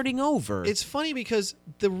they starting over? It's funny because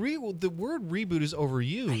the word reboot is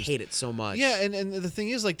overused. I hate it so much. Yeah, and the thing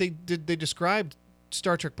is, like, they described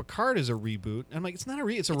Star Trek Picard as a reboot. I'm like, it's not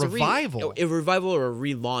it's a revival. A revival or a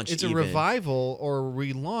relaunch. It's a revival or a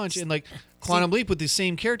relaunch. And like Quantum Leap with the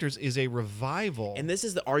same characters is a revival. And this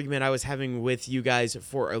is the argument I was having with you guys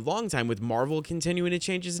for a long time, with Marvel continuing to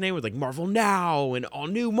change its name with like Marvel Now and All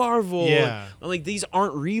New Marvel. Yeah. I'm like, these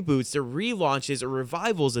aren't reboots. They're relaunches or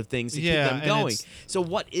revivals of things to keep them going. So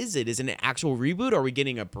what is it? Is it an actual reboot? Are we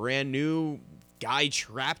getting a brand new guy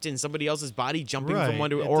trapped in somebody else's body jumping from one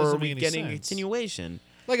to, or are we getting a continuation?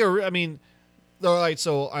 Like all right,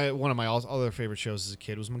 so one of my other favorite shows as a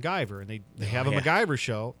kid was MacGyver, and they have a MacGyver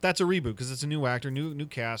show. That's a reboot because it's a new actor, new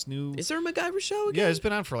cast, new. Is there a MacGyver show again? Yeah, it's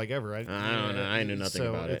been on for like ever. I don't know. I knew nothing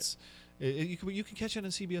about it. You can catch it on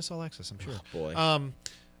CBS All Access, I'm sure. Oh, boy.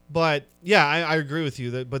 But yeah, I agree with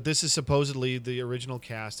you but this is supposedly the original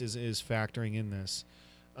cast is factoring in this.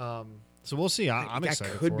 So we'll see. I'm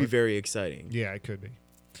excited. That could be very exciting. Yeah, it could be.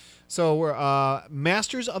 So we're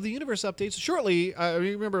Masters of the Universe updates shortly. I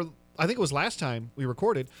remember, I think it was last time we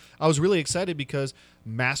recorded, I was really excited because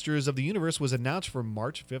Masters of the Universe was announced for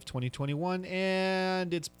March 5th, 2021,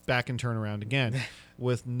 and it's back in turnaround again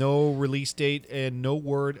with no release date and no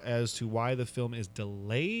word as to why the film is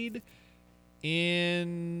delayed.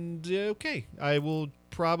 And okay, I will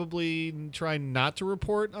probably try not to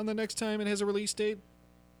report on the next time it has a release date,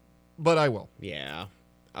 but I will. Yeah.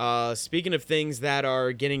 Speaking of things that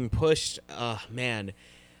are getting pushed, man,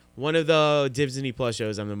 one of the Disney Plus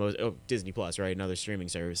shows I'm the most... Oh, Disney Plus, right? Another streaming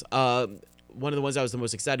service. One of the ones I was the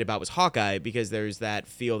most excited about was Hawkeye, because there's that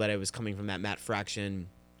feel that it was coming from that Matt Fraction,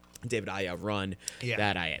 David Aja run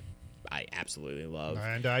that I absolutely love.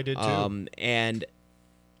 And I did too. And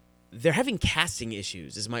they're having casting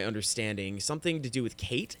issues, is my understanding. Something to do with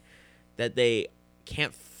Kate, that they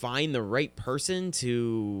can't find the right person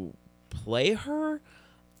to play her.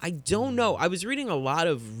 I don't know. I was reading a lot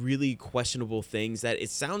of really questionable things that it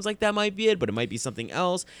sounds like that might be it, but it might be something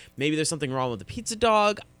else. Maybe there's something wrong with the pizza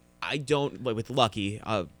dog. I don't, like with Lucky.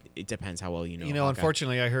 It depends how well you know. Hawkeye.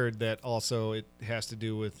 Unfortunately, I heard that also it has to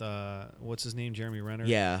do with what's his name, Jeremy Renner.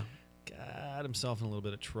 Yeah. Got himself in a little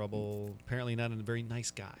bit of trouble. Apparently not a very nice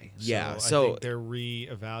guy. So I think they're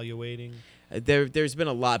reevaluating. There's been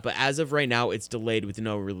a lot, but as of right now, it's delayed with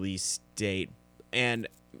no release date. And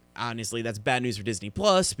honestly, that's bad news for Disney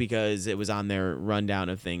Plus because it was on their rundown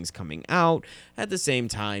of things coming out. At the same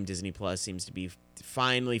time, Disney Plus seems to be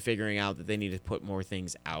finally figuring out that they need to put more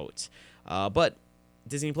things out. But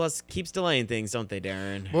Disney Plus keeps delaying things, don't they,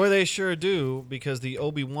 Darren? Boy, they sure do, because the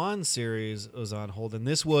Obi-Wan series was on hold, and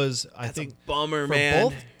this was, I think, a bummer, for man.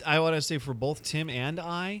 both, I want to say for both Tim and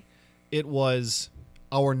I, it was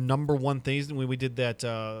our number one thing when we did that.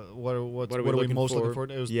 What are we most looking forward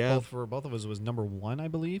to? It was both for both of us. It was number one, I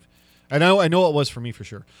believe. I know it was for me for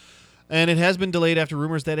sure. And it has been delayed after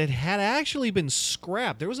rumors that it had actually been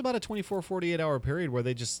scrapped. There was about a 24, 48-hour period where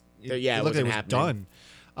they just it looked like it was done.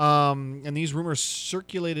 And these rumors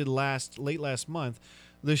circulated late last month.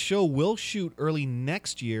 The show will shoot early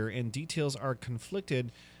next year, and details are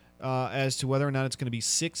conflicted as to whether or not it's going to be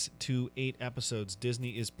 6 to 8 episodes.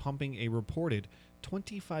 Disney is pumping a reported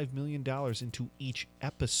 $25 million into each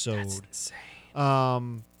episode. That's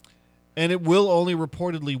insane. And it will only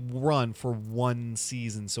reportedly run for one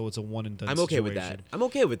season, so it's a one and done I'm okay situation.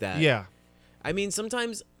 with that. Yeah. I mean,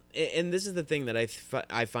 sometimes, and this is the thing that I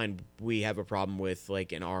find we have a problem with,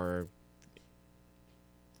 like, in our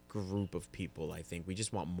group of people, I think. We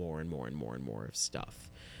just want more and more and more and more of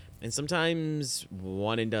stuff. And sometimes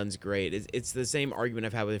one and done's great. It's the same argument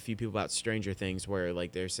I've had with a few people about Stranger Things, where,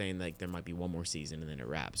 like, they're saying, like, there might be one more season and then it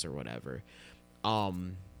wraps or whatever.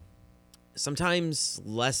 Sometimes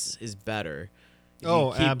less is better. If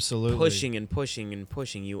you keep absolutely. Pushing and pushing and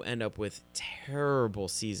pushing, you end up with terrible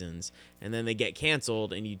seasons, and then they get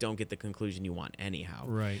canceled, and you don't get the conclusion you want anyhow.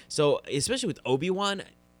 Right. So, especially with Obi-Wan,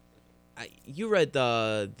 you read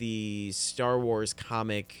the Star Wars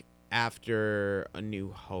comic after A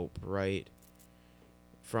New Hope, right?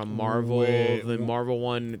 From Marvel, the Marvel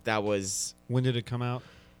one that was. When did it come out?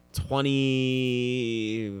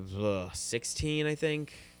 2016, I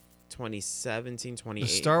think. 2017, 2018. The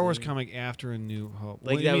Star Wars comic after A New Hope.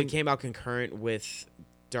 Like that came out concurrent with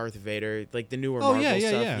Darth Vader, like the newer Marvel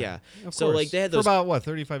stuff. Yeah. Of so course. like they had those for about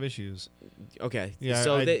 35 issues. Okay. Yeah.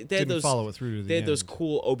 So I they had didn't those follow it through to the They had end. those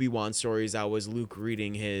cool Obi-Wan stories that was Luke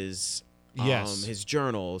reading his his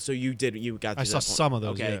journal. So you got to I that saw point. some of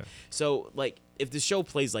those. Okay. Yeah. So like if the show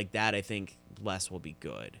plays like that, I think less will be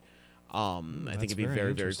good. I think it'd be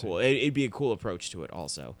very, very cool. It'd be a cool approach to it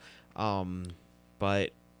also.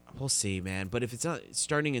 But we'll see, man. But if it's not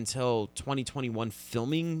starting until 2021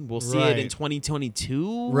 filming, we'll see it in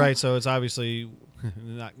 2022. Right, so it's obviously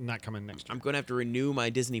not coming next year. I'm going to have to renew my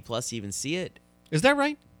Disney Plus to even see it. Is that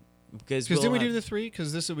right? Because didn't we do the 3?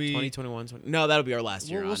 Because this will be 2021. No, that'll be our last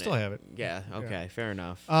year. We'll still have it. Yeah. Okay. Fair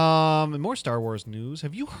enough. And more Star Wars news.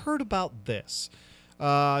 Have you heard about this?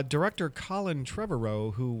 Director Colin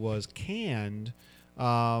Trevorrow, who was canned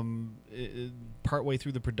partway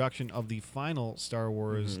through the production of the final Star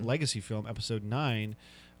Wars legacy film, Episode 9,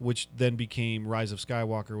 which then became Rise of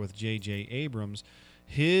Skywalker with J.J. Abrams.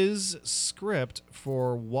 His script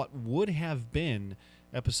for what would have been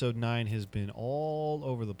Episode 9 has been all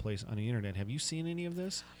over the place on the internet. Have you seen any of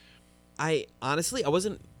this? I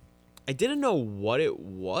didn't know what it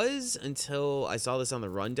was until I saw this on the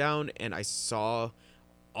rundown, and I saw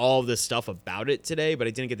all the stuff about it today, but I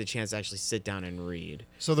didn't get the chance to actually sit down and read.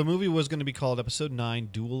 So the movie was going to be called Episode 9,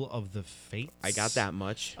 Duel of the Fates. I got that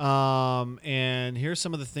much. And here's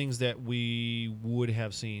some of the things that we would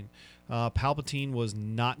have seen. Palpatine was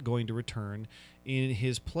not going to return. In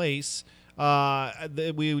his place, I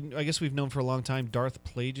guess we've known for a long time Darth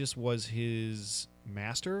Plagueis was his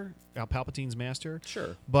master, Palpatine's master.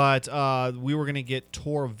 Sure. But we were going to get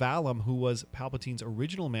Tor Valum, who was Palpatine's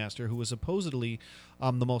original master, who was supposedly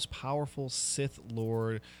the most powerful Sith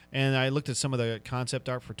Lord. And I looked at some of the concept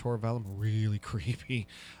art for Tor Valum, really creepy.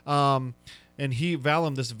 And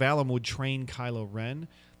this Valum would train Kylo Ren.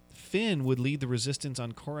 Finn would lead the resistance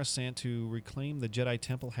on Coruscant to reclaim the Jedi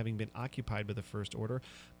Temple, having been occupied by the First Order.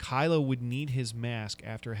 Kylo would need his mask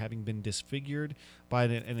after having been disfigured by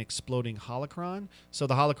an exploding holocron. So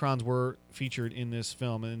the holocrons were featured in this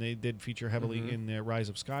film, and they did feature heavily in the Rise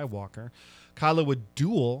of Skywalker. Kylo would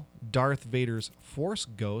duel Darth Vader's Force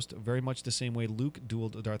Ghost, very much the same way Luke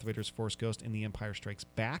dueled Darth Vader's Force Ghost in The Empire Strikes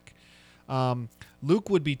Back. Luke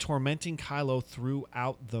would be tormenting Kylo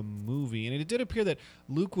throughout the movie, and it did appear that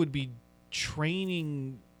Luke would be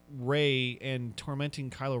training Rey and tormenting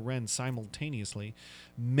Kylo Ren simultaneously.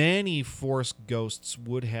 Many Force ghosts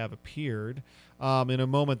would have appeared in a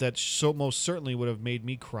moment that most certainly would have made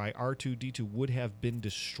me cry. R2-D2 would have been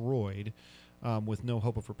destroyed with no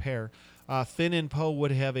hope of repair. Finn and Poe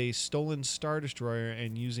would have a stolen Star Destroyer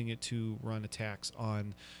and using it to run attacks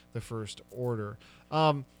on the First Order.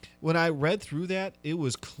 When I read through that, it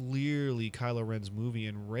was clearly Kylo Ren's movie,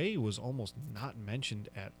 and Rey was almost not mentioned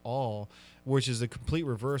at all, which is the complete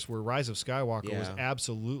reverse, where Rise of Skywalker was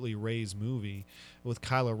absolutely Rey's movie, with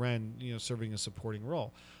Kylo Ren, serving a supporting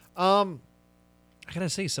role. I gotta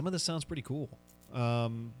say, some of this sounds pretty cool,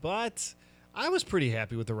 but I was pretty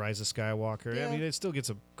happy with The Rise of Skywalker. Yeah. I mean, it still gets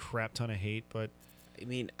a crap ton of hate, but... I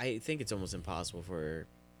mean, I think it's almost impossible for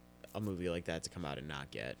a movie like that to come out and not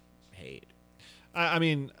get hate. I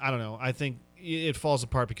mean, I don't know. I think it falls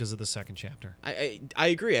apart because of the second chapter. I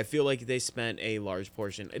agree. I feel like they spent a large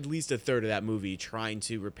portion, at least a third of that movie, trying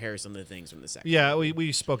to repair some of the things from the second. Yeah, movie.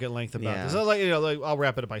 we spoke at length about Yeah. this. I'll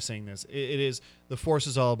wrap it up by saying this. It is the Force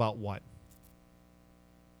is all about what?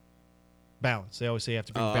 Balance. They always say you have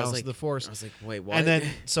to bring balance to the Force. I was like, wait, what? And then,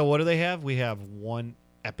 so what do they have? We have one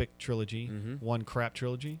epic trilogy, Mm-hmm. one crap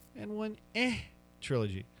trilogy, and one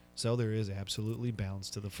trilogy. So there is absolutely balance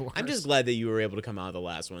to the Force. I'm just glad that you were able to come out of the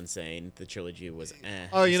last one saying the trilogy was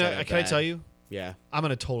Oh, instead of can I bad. tell you? Yeah. I'm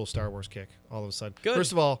on a total Star Wars kick all of a sudden. Good.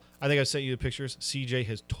 First of all, I think I sent you the pictures. CJ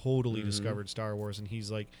has totally Mm-hmm. discovered Star Wars, and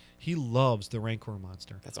he's like, he loves the Rancor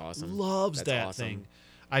monster. That's awesome. Loves That's that awesome. thing.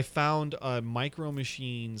 I found a Micro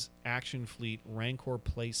Machines Action Fleet Rancor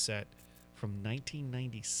playset from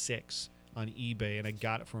 1996 on eBay, and I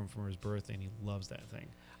got it for him for his birthday, and he loves that thing.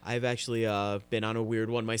 I've actually been on a weird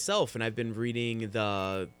one myself, and I've been reading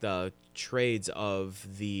the trades of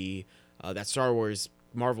the that Star Wars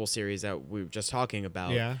Marvel series that we were just talking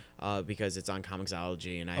about. Yeah. Because it's on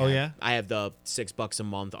Comixology, and I have the $6 a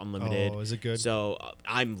month unlimited. Oh, is it good? So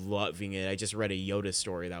I'm loving it. I just read a Yoda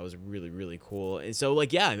story that was really, really cool, and so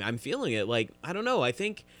like I'm feeling it. Like I don't know. I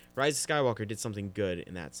think Rise of Skywalker did something good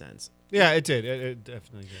in that sense. Yeah, it did. It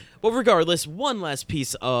definitely did. But regardless, one last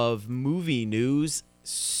piece of movie news.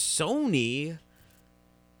 Sony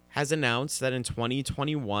has announced that in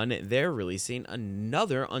 2021 they're releasing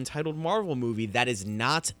another untitled Marvel movie that is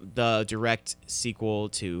not the direct sequel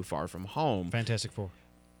to Far From Home. Fantastic Four.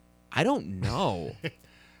 I don't know.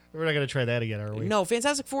 We're not going to try that again, are we? No,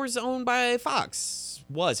 Fantastic Four is owned by Fox.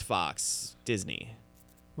 Was Fox. Disney.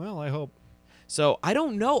 Well, I hope. So I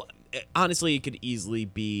don't know. Honestly, it could easily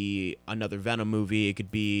be another Venom movie. It could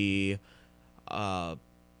be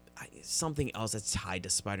something else that's tied to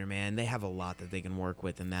Spider-Man. They have a lot that they can work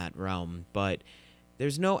with in that realm, but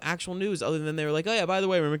there's no actual news other than they were like, oh yeah, by the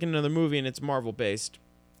way, we're making another movie and it's Marvel based.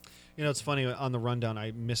 You know, it's funny, on the rundown,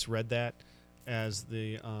 I misread that as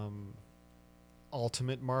the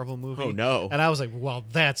ultimate Marvel movie. Oh, no. And I was like, well,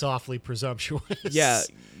 that's awfully presumptuous. Yeah,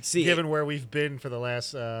 see, given where we've been for the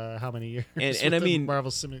last how many years? And with I the mean,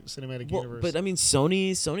 Marvel Cinematic well, Universe. but I mean,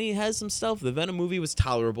 Sony has some stuff. The Venom movie was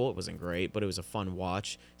tolerable. It wasn't great, but it was a fun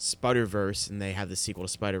watch. Spider-Verse, and they have the sequel to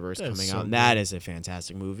Spider-Verse That's coming so out. And that good. is a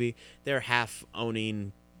fantastic movie. They're half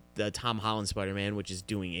owning the Tom Holland Spider-Man, which is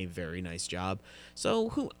doing a very nice job.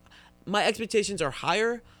 So my expectations are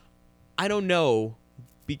higher. I don't know,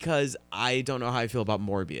 because I don't know how I feel about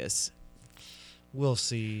Morbius. We'll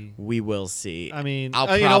see. We will see. I mean,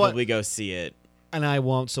 I'll you know what? probably go see it. And I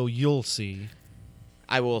won't, so you'll see.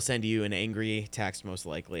 I will send you an angry text most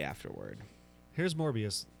likely afterward. Here's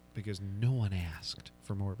Morbius, because no one asked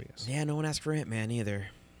for Morbius. Yeah, no one asked for Ant-Man either.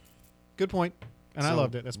 Good point. And I So,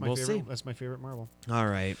 loved it. That's my we'll favorite. see. That's my favorite Marvel. All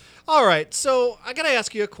right. All right, so I got to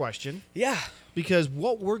ask you a question. Yeah. Because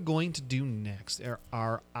what we're going to do next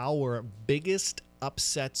are our biggest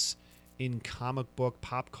upsets in comic book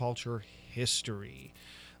pop culture history.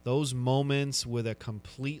 Those moments with a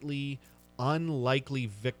completely unlikely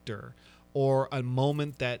victor, or a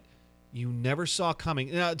moment that you never saw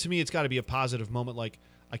coming. Now, to me, it's got to be a positive moment, like,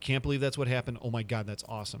 I can't believe that's what happened. Oh my God, that's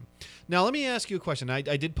awesome. Now, let me ask you a question. I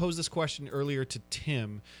did pose this question earlier to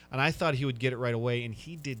Tim, and I thought he would get it right away, and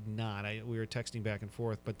he did not. We were texting back and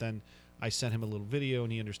forth, but then I sent him a little video,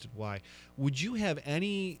 and he understood why. Would you have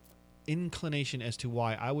any inclination as to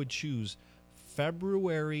why I would choose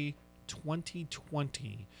February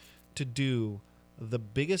 2020 to do the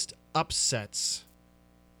biggest upsets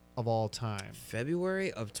of all time?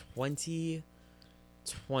 February of 2020.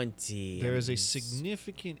 There is a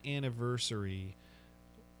significant anniversary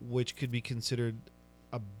which could be considered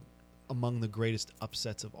among the greatest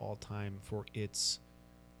upsets of all time for its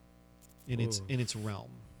realm.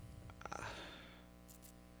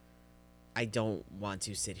 I don't want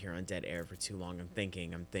to sit here on dead air for too long. I'm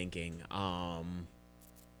thinking.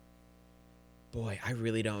 Boy, I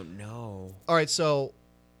really don't know. All right, so,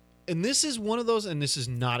 and this is one of those, and this is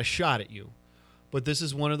not a shot at you, but this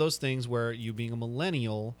is one of those things where you being a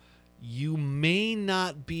millennial, you may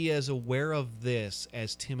not be as aware of this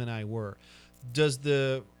as Tim and I were. Does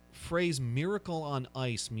the phrase "miracle on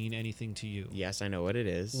ice" mean anything to you? Yes, I know what it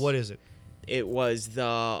is. What is it? It was the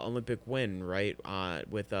Olympic win, right?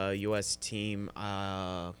 With a U.S. team.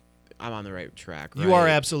 I'm on the right track, right? You are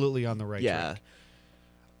absolutely on the right yeah.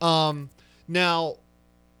 track. Now,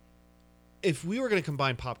 if we were going to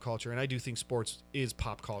combine pop culture, and I do think sports is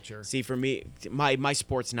pop culture. See, for me, my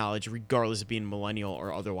sports knowledge, regardless of being millennial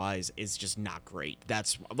or otherwise, is just not great.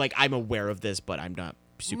 That's like, I'm aware of this, but I'm not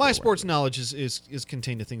super My aware sports of it. knowledge is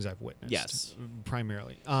contained to things I've witnessed. Yes.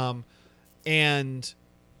 Primarily. And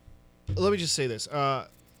let me just say this.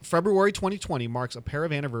 February 2020 marks a pair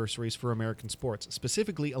of anniversaries for American sports,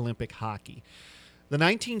 specifically Olympic hockey. The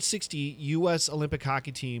 1960 U.S. Olympic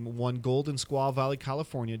hockey team won gold in Squaw Valley,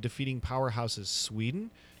 California, defeating powerhouses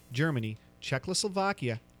Sweden, Germany,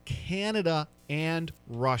 Czechoslovakia, Canada, and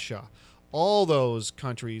Russia. All those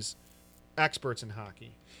countries experts in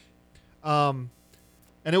hockey. And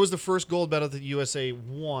it was the first gold medal that the USA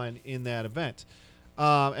won in that event.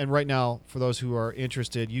 And right now, for those who are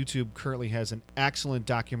interested, YouTube currently has an excellent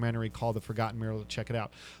documentary called The Forgotten Miracle. Check it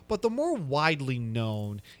out. But the more widely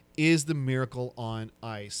known is the Miracle on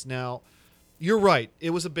Ice. Now, you're right. It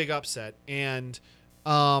was a big upset. And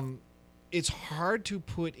it's hard to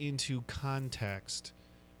put into context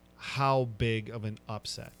how big of an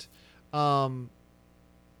upset.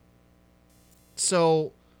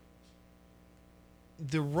 So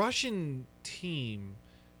the Russian team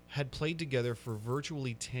had played together for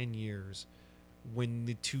virtually 10 years when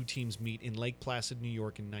the two teams meet in Lake Placid, New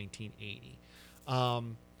York in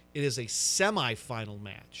 1980. It is a semifinal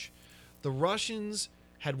match. The Russians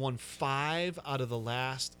had won 5 out of the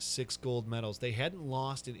last 6 gold medals. They hadn't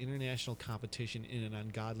lost in international competition in an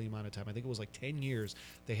ungodly amount of time. I think it was like 10 years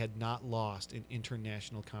they had not lost in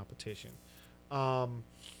international competition.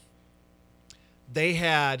 They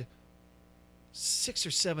had 6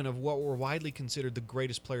 or 7 of what were widely considered the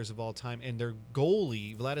greatest players of all time, and their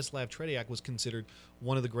goalie, Vladislav Tretiak, was considered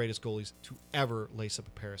one of the greatest goalies to ever lace up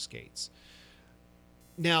a pair of skates.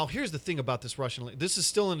 Now, here's the thing about this Russian. This is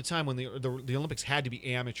still in a time when the Olympics had to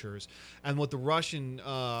be amateurs, and what the Russian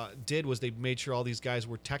did was they made sure all these guys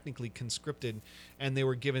were technically conscripted, and they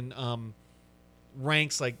were given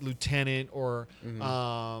ranks like lieutenant or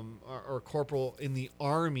corporal in the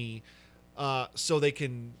army, so they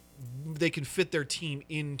can fit their team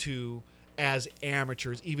into as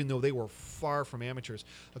amateurs, even though they were far from amateurs.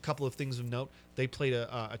 A couple of things of note: they played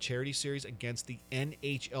a charity series against the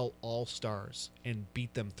NHL All-Stars and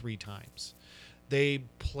beat them 3 times. They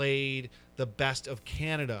played the Best of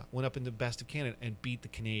Canada, went up in the Best of Canada and beat the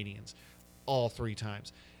Canadians all 3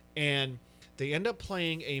 times. And they end up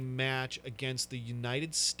playing a match against the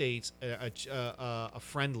United States, a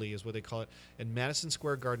friendly is what they call it, in Madison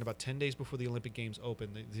Square Garden about 10 days before the Olympic Games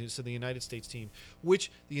opened. So the United States team,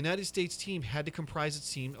 which the United States team had to comprise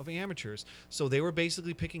its team of amateurs. So they were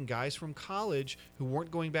basically picking guys from college who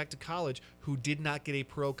weren't going back to college, who did not get a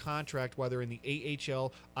pro contract, whether in the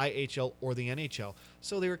AHL, IHL, or the NHL.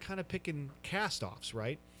 So they were kind of picking cast-offs,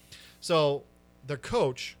 right? So their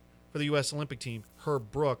coach for the U.S. Olympic team,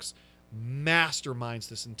 Herb Brooks, masterminds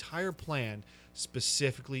this entire plan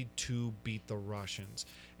specifically to beat the Russians.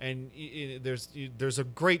 And there's a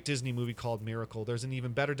great Disney movie called Miracle. There's an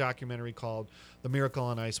even better documentary called The Miracle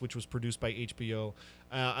on Ice, which was produced by HBO.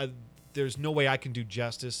 There's no way I can do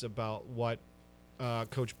justice about what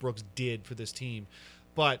Coach Brooks did for this team.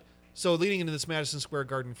 But so leading into this Madison Square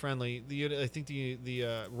Garden friendly, I think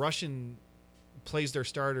the Russian plays their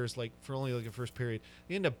starters like for only like a first period.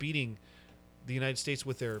 They end up beating the United States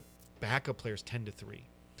with their backup players 10-3.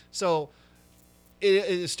 So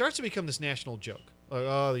it starts to become this national joke. Like,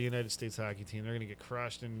 oh, the United States hockey team, they're going to get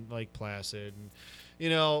crushed in Lake Placid. And,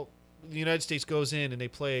 the United States goes in and they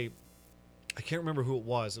play, I can't remember who it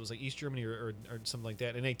was. It was like East Germany or something like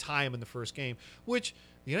that. And they tie them in the first game, which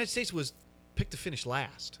the United States was picked to finish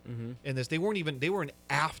last. Mm-hmm. In this. They were an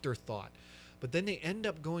afterthought. But then they end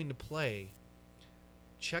up going to play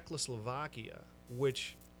Czechoslovakia,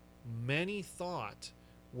 which many thought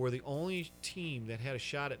were the only team that had a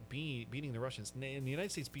shot at beating the Russians. And the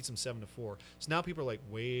United States beats them 7-4. So now people are like,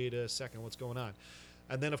 wait a second, what's going on?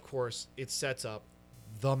 And then, of course, it sets up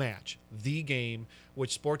the match, the game,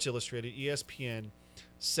 which Sports Illustrated, ESPN,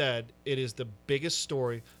 said it is the biggest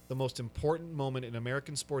story, the most important moment in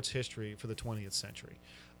American sports history for the 20th century.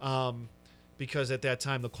 Because at that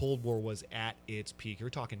time, the Cold War was at its peak. You're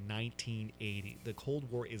talking 1980. The Cold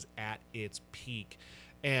War is at its peak.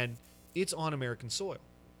 And it's on American soil.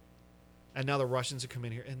 And now the Russians have come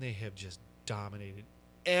in here, and they have just dominated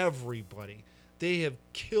everybody. They have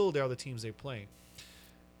killed all the teams they play.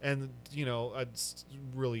 And, it's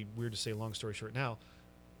really weird to say, long story short now,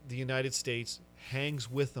 the United States hangs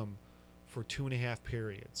with them for 2.5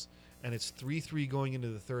 periods. And it's 3-3 going into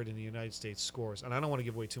the third, and the United States scores. And I don't want to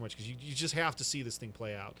give away too much because you just have to see this thing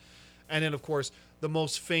play out. And then, of course, the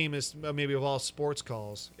most famous, maybe of all sports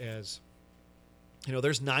calls, is,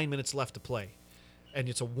 there's 9 minutes left to play. and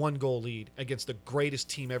it's a 1-goal lead against the greatest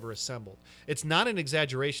team ever assembled. It's not an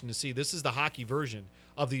exaggeration to see this is the hockey version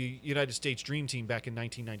of the United States Dream Team back in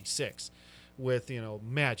 1996 with,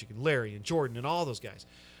 Magic and Larry and Jordan and all those guys.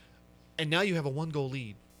 And now you have a 1-goal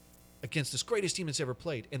lead against this greatest team that's ever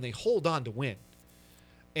played, and they hold on to win.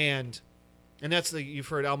 And that's you've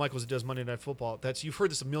heard Al Michaels, that does Monday Night Football. You've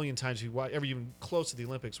heard this a million times if you ever even close to the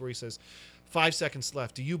Olympics, where he says, 5 seconds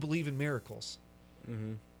left. Do you believe in miracles?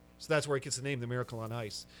 Mm-hmm. So that's where it gets the name, The Miracle on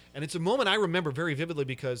Ice. And it's a moment I remember very vividly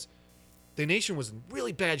because the nation was in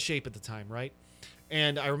really bad shape at the time, right?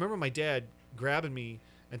 And I remember my dad grabbing me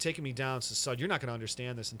and taking me down and says, son, you're not going to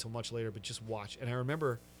understand this until much later, but just watch. And I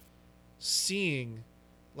remember seeing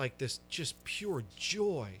like this just pure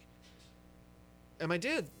joy. And my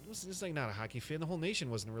dad was just like not a hockey fan. The whole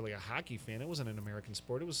nation wasn't really a hockey fan. It wasn't an American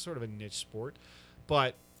sport. It was sort of a niche sport.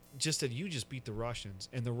 But just that you just beat the Russians,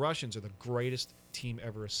 and the Russians are the greatest team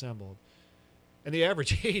ever assembled. And the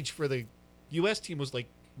average age for the U.S. team was like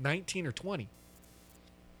 19 or 20.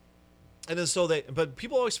 And then but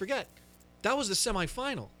people always forget, that was the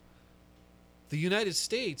semifinal. The United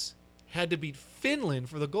States had to beat Finland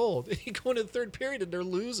for the gold. And you go into the third period and they're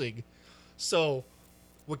losing. So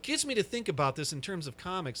what gets me to think about this in terms of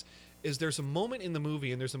comics is there's a moment in the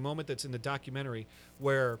movie and there's a moment that's in the documentary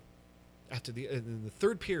where in the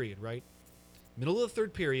third period, right? Middle of the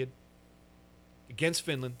third period, against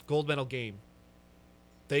Finland, gold medal game.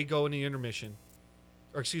 They go into intermission.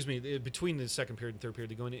 Or excuse me, between the second period and third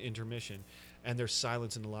period, they go into intermission, and there's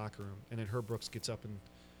silence in the locker room. And then Herb Brooks gets up and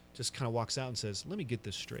just kind of walks out and says, let me get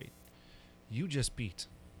this straight. You just beat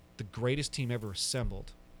the greatest team ever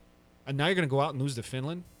assembled. And now you're going to go out and lose to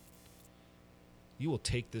Finland? You will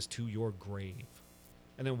take this to your grave.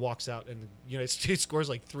 And then walks out, and the United States scores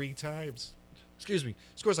like 3 times.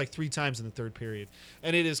 Scores like 3 times in the third period.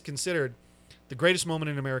 And it is considered the greatest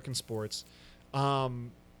moment in American sports.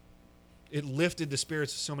 It lifted the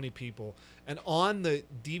spirits of so many people. And on the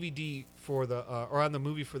DVD or on the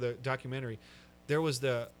movie for the documentary, there was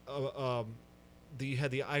you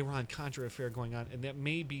had the Iran-Contra affair going on, and that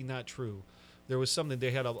may be not true. There was something,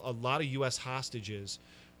 they had a lot of U.S. hostages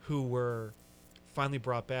who were finally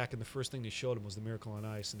brought back, and the first thing they showed them was The Miracle on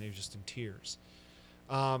Ice, and they were just in tears.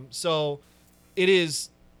 So it's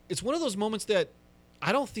one of those moments that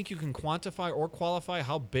I don't think you can quantify or qualify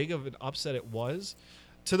how big of an upset it was.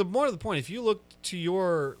 To the more to the point, if you look to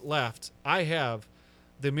your left, I have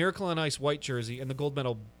the Miracle on Ice white jersey and the gold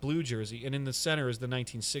medal blue jersey, and in the center is the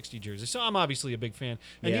 1960 jersey. So I'm obviously a big fan,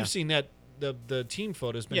 and you've seen that the team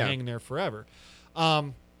photo has been hanging there forever.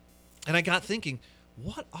 And I got thinking,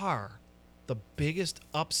 what are the biggest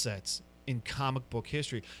upsets in comic book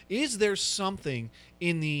history? Is there something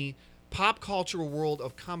in the pop cultural world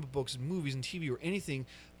of comic books, movies, and TV, or anything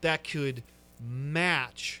that could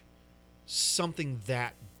match something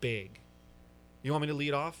that big? You want me to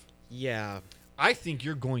lead off? Yeah. I think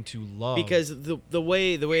you're going to love, because the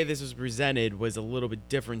way this was presented was a little bit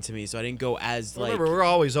different to me, so I didn't go as remember, we're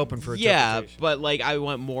always open for interpretation. But like I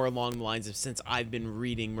went more along the lines of since I've been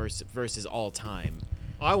reading versus all time.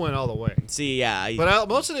 I went all the way. See, yeah. But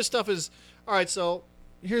most of this stuff is all right. So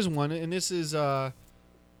here's one, and this is you'll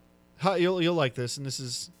like this, and this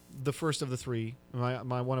is the first of the 3.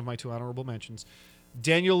 My one of my 2 honorable mentions.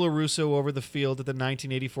 Daniel LaRusso over the field at the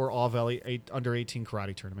 1984 All Valley under 18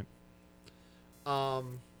 karate tournament.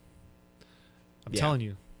 I'm telling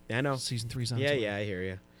you. I know. Season 3's on. Yeah, I hear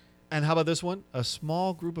you. And how about this one? A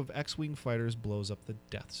small group of X-Wing fighters blows up the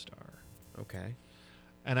Death Star. Okay.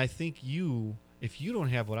 And I think if you don't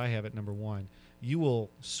have what I have at number 1, you will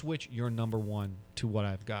switch your number 1 to what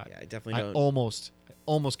I've got. Yeah, I definitely don't. I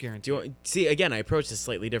almost guarantee. See, again, I approached this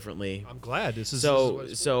slightly differently. I'm glad this is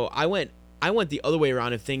so I went the other way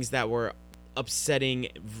around of things that were upsetting,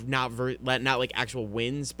 not like actual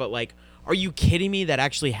wins, but like, are you kidding me? That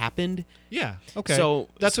actually happened? Yeah. Okay. So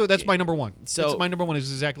that's my number 1. So my number 1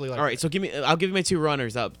 is exactly like. All right. So I'll give you my 2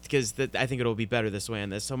 runners up because I think it'll be better this way on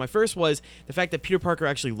this. So my first was the fact that Peter Parker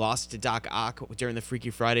actually lost to Doc Ock during the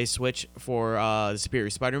Freaky Friday switch for the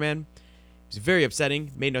Superior Spider-Man. It was very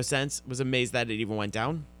upsetting. Made no sense. Was amazed that it even went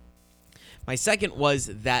down. My second was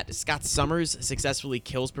that Scott Summers successfully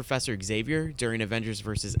kills Professor Xavier during Avengers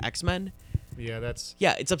vs. X-Men. Yeah,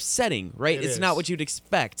 it's upsetting, right? It's is. not what you'd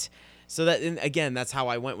expect. So that, and again, that's how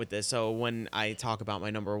I went with this. So when I talk about my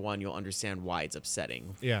number 1, you'll understand why it's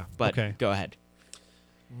upsetting. Yeah. But okay. Go ahead.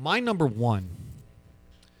 My number 1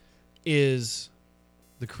 is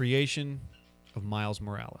the creation of Miles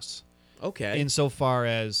Morales. Okay. Insofar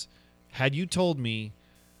as, had you told me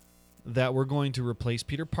that we're going to replace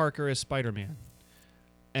Peter Parker as Spider-Man,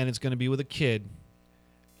 and it's going to be with a kid,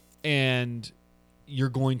 and you're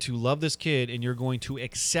going to love this kid and you're going to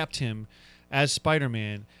accept him as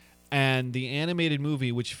Spider-Man. And the animated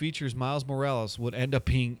movie, which features Miles Morales, would end up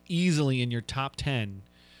being easily in your top 10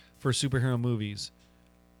 for superhero movies.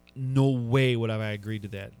 No way would I agreed to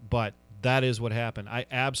that. But that is what happened. I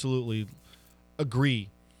absolutely agree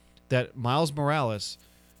that Miles Morales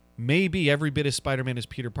may be every bit as Spider-Man as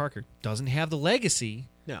Peter Parker. Doesn't have the legacy,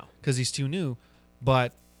 No, because he's too new.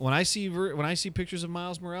 But when I see pictures of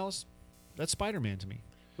Miles Morales, that's Spider-Man to me.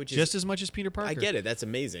 Which just as much as Peter Parker. I get it. That's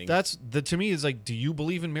amazing. To me is like, do you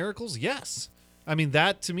believe in miracles? Yes. I mean,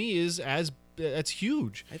 that to me is that's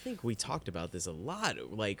huge. I think we talked about this a lot,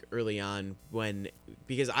 like early on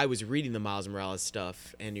because I was reading the Miles Morales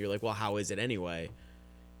stuff, and you're like, well, how is it anyway?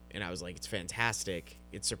 And I was like, it's fantastic.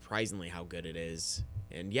 It's surprisingly how good it is.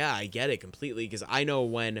 And yeah, I get it completely, because I know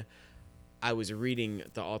when I was reading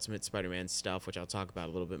the Ultimate Spider-Man stuff, which I'll talk about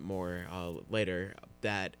a little bit more later,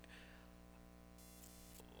 that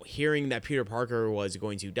hearing that Peter Parker was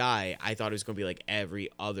going to die, I thought it was going to be like every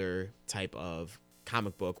other type of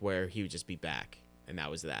comic book where he would just be back, and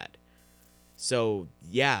that was that. So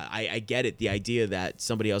yeah, I get it. The idea that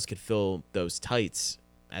somebody else could fill those tights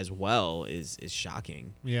as well is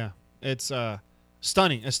shocking. Yeah, it's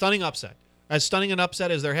stunning. A stunning upset. As stunning an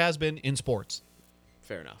upset as there has been in sports.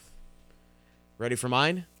 Fair enough. Ready for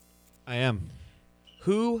mine? I am.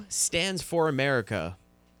 Who stands for America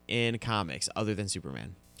in comics other than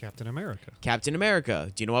Superman? Captain America. Captain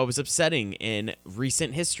America. Do you know what was upsetting in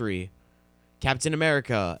recent history? Captain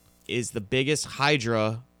America is the biggest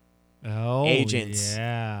Hydra agent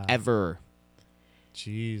ever.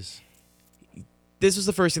 Jeez. This was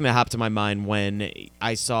the first thing that hopped to my mind when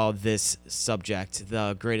I saw this subject,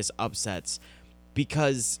 the greatest upsets,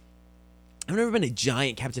 because I've never been a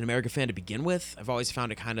giant Captain America fan to begin with. I've always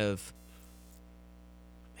found it kind of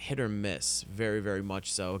hit or miss, very, very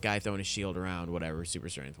much so. A guy throwing a shield around, whatever, super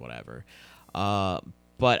strength, whatever.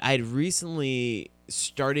 But I'd recently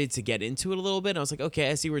started to get into it a little bit. And I was like,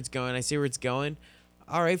 okay, I see where it's going.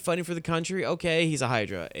 All right, fighting for the country. Okay, he's a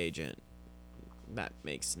Hydra agent. That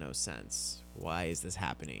makes no sense. Why is this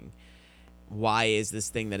happening? Why is this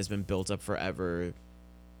thing that has been built up forever,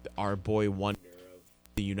 our boy wonder of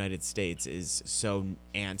the United States, is so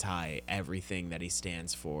anti everything that he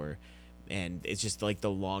stands for? And it's just like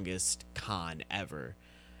the longest con ever.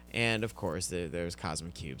 And of course, there's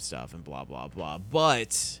Cosmic Cube stuff and blah, blah, blah.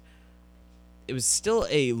 But it was still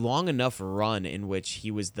a long enough run in which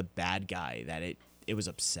he was the bad guy that it was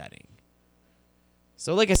upsetting.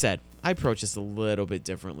 So like I said, I approach this a little bit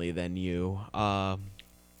differently than you. But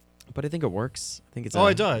I think it works. I think it's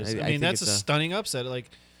it does. I mean, that's a stunning upset. Like,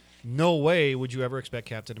 no way would you ever expect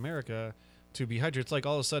Captain America to be Hydra. It's like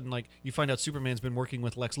all of a sudden, like, you find out Superman's been working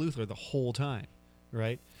with Lex Luthor the whole time,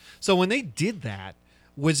 right? So when they did that,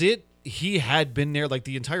 was it he had been there, like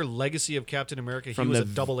the entire legacy of Captain America? He was a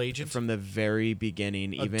double agent from the very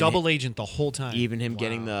beginning. A double agent the whole time. Even him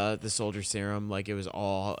getting the soldier serum, like it was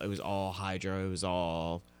all Hydra. It was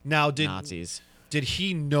all Nazis. Did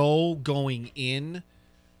he know going in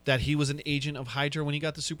that he was an agent of Hydra when he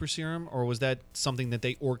got the super serum, or was that something that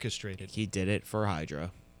they orchestrated? He did it for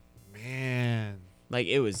Hydra. Man, like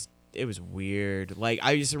it was weird. Like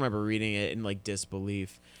I just remember reading it in like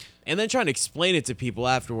disbelief, and then trying to explain it to people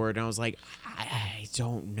afterward, and I was like, I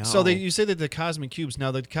don't know. So you say that the Cosmic Cubes. Now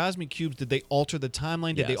the Cosmic Cubes, did they alter the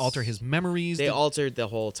timeline? Did they alter his memories? They altered the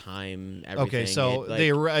whole time. Everything. Okay, so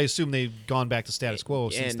I assume they've gone back to status quo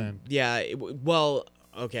since then. Yeah. Well,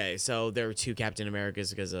 okay. So there were two Captain Americas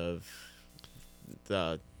because of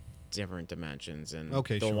the different dimensions, and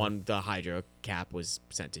the Hydra Cap was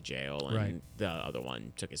sent to jail, and the other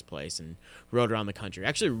one took his place and rode around the country.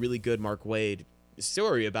 Actually, a really good Mark Waid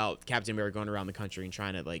story about Captain America going around the country and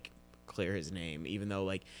trying to like clear his name, even though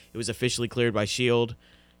like it was officially cleared by S.H.I.E.L.D.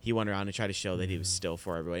 He went around and tried to show that he was still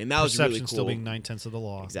for everybody, and that was really cool. Still being 9/10 of the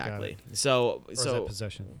law. Exactly. So is that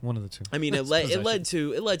possession? One of the two. I mean, it led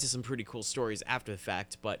to some pretty cool stories after the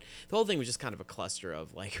fact, but the whole thing was just kind of a cluster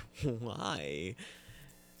of like, why?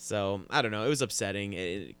 So I don't know. It was upsetting.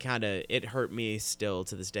 It hurt me still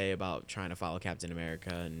to this day about trying to follow Captain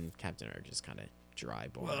America, and Captain America just kind of dry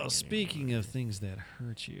boring. Well, speaking of things that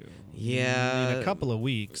hurt you, yeah, in a couple of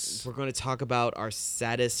weeks we're going to talk about our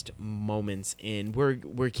saddest moments in.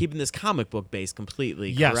 We're keeping this comic book based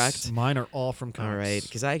completely, correct? Yes, mine are all from comics. All right,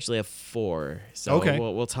 because I actually have 4. So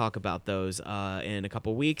we'll talk about those in a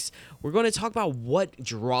couple of weeks. We're going to talk about what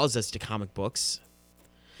draws us to comic books.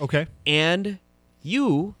 Okay, and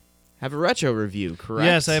you have a retro review, correct?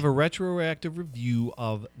 Yes, I have a retroactive review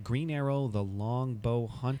of Green Arrow, The Longbow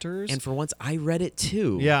Hunters. And for once, I read it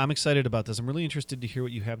too. Yeah, I'm excited about this. I'm really interested to hear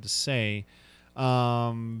what you have to say,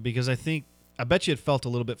 because I think I bet you it felt a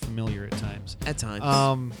little bit familiar at times. At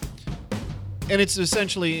times. And it's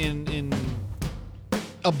essentially in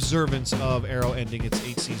observance of Arrow ending its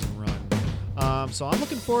 8-season run. So I'm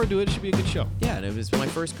looking forward to it. It should be a good show. Yeah, and it was my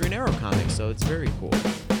first Green Arrow comic, so it's very cool.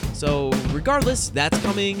 So regardless, that's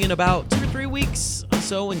coming in about 2 or 3 weeks.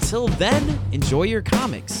 So until then, enjoy your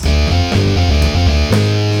comics.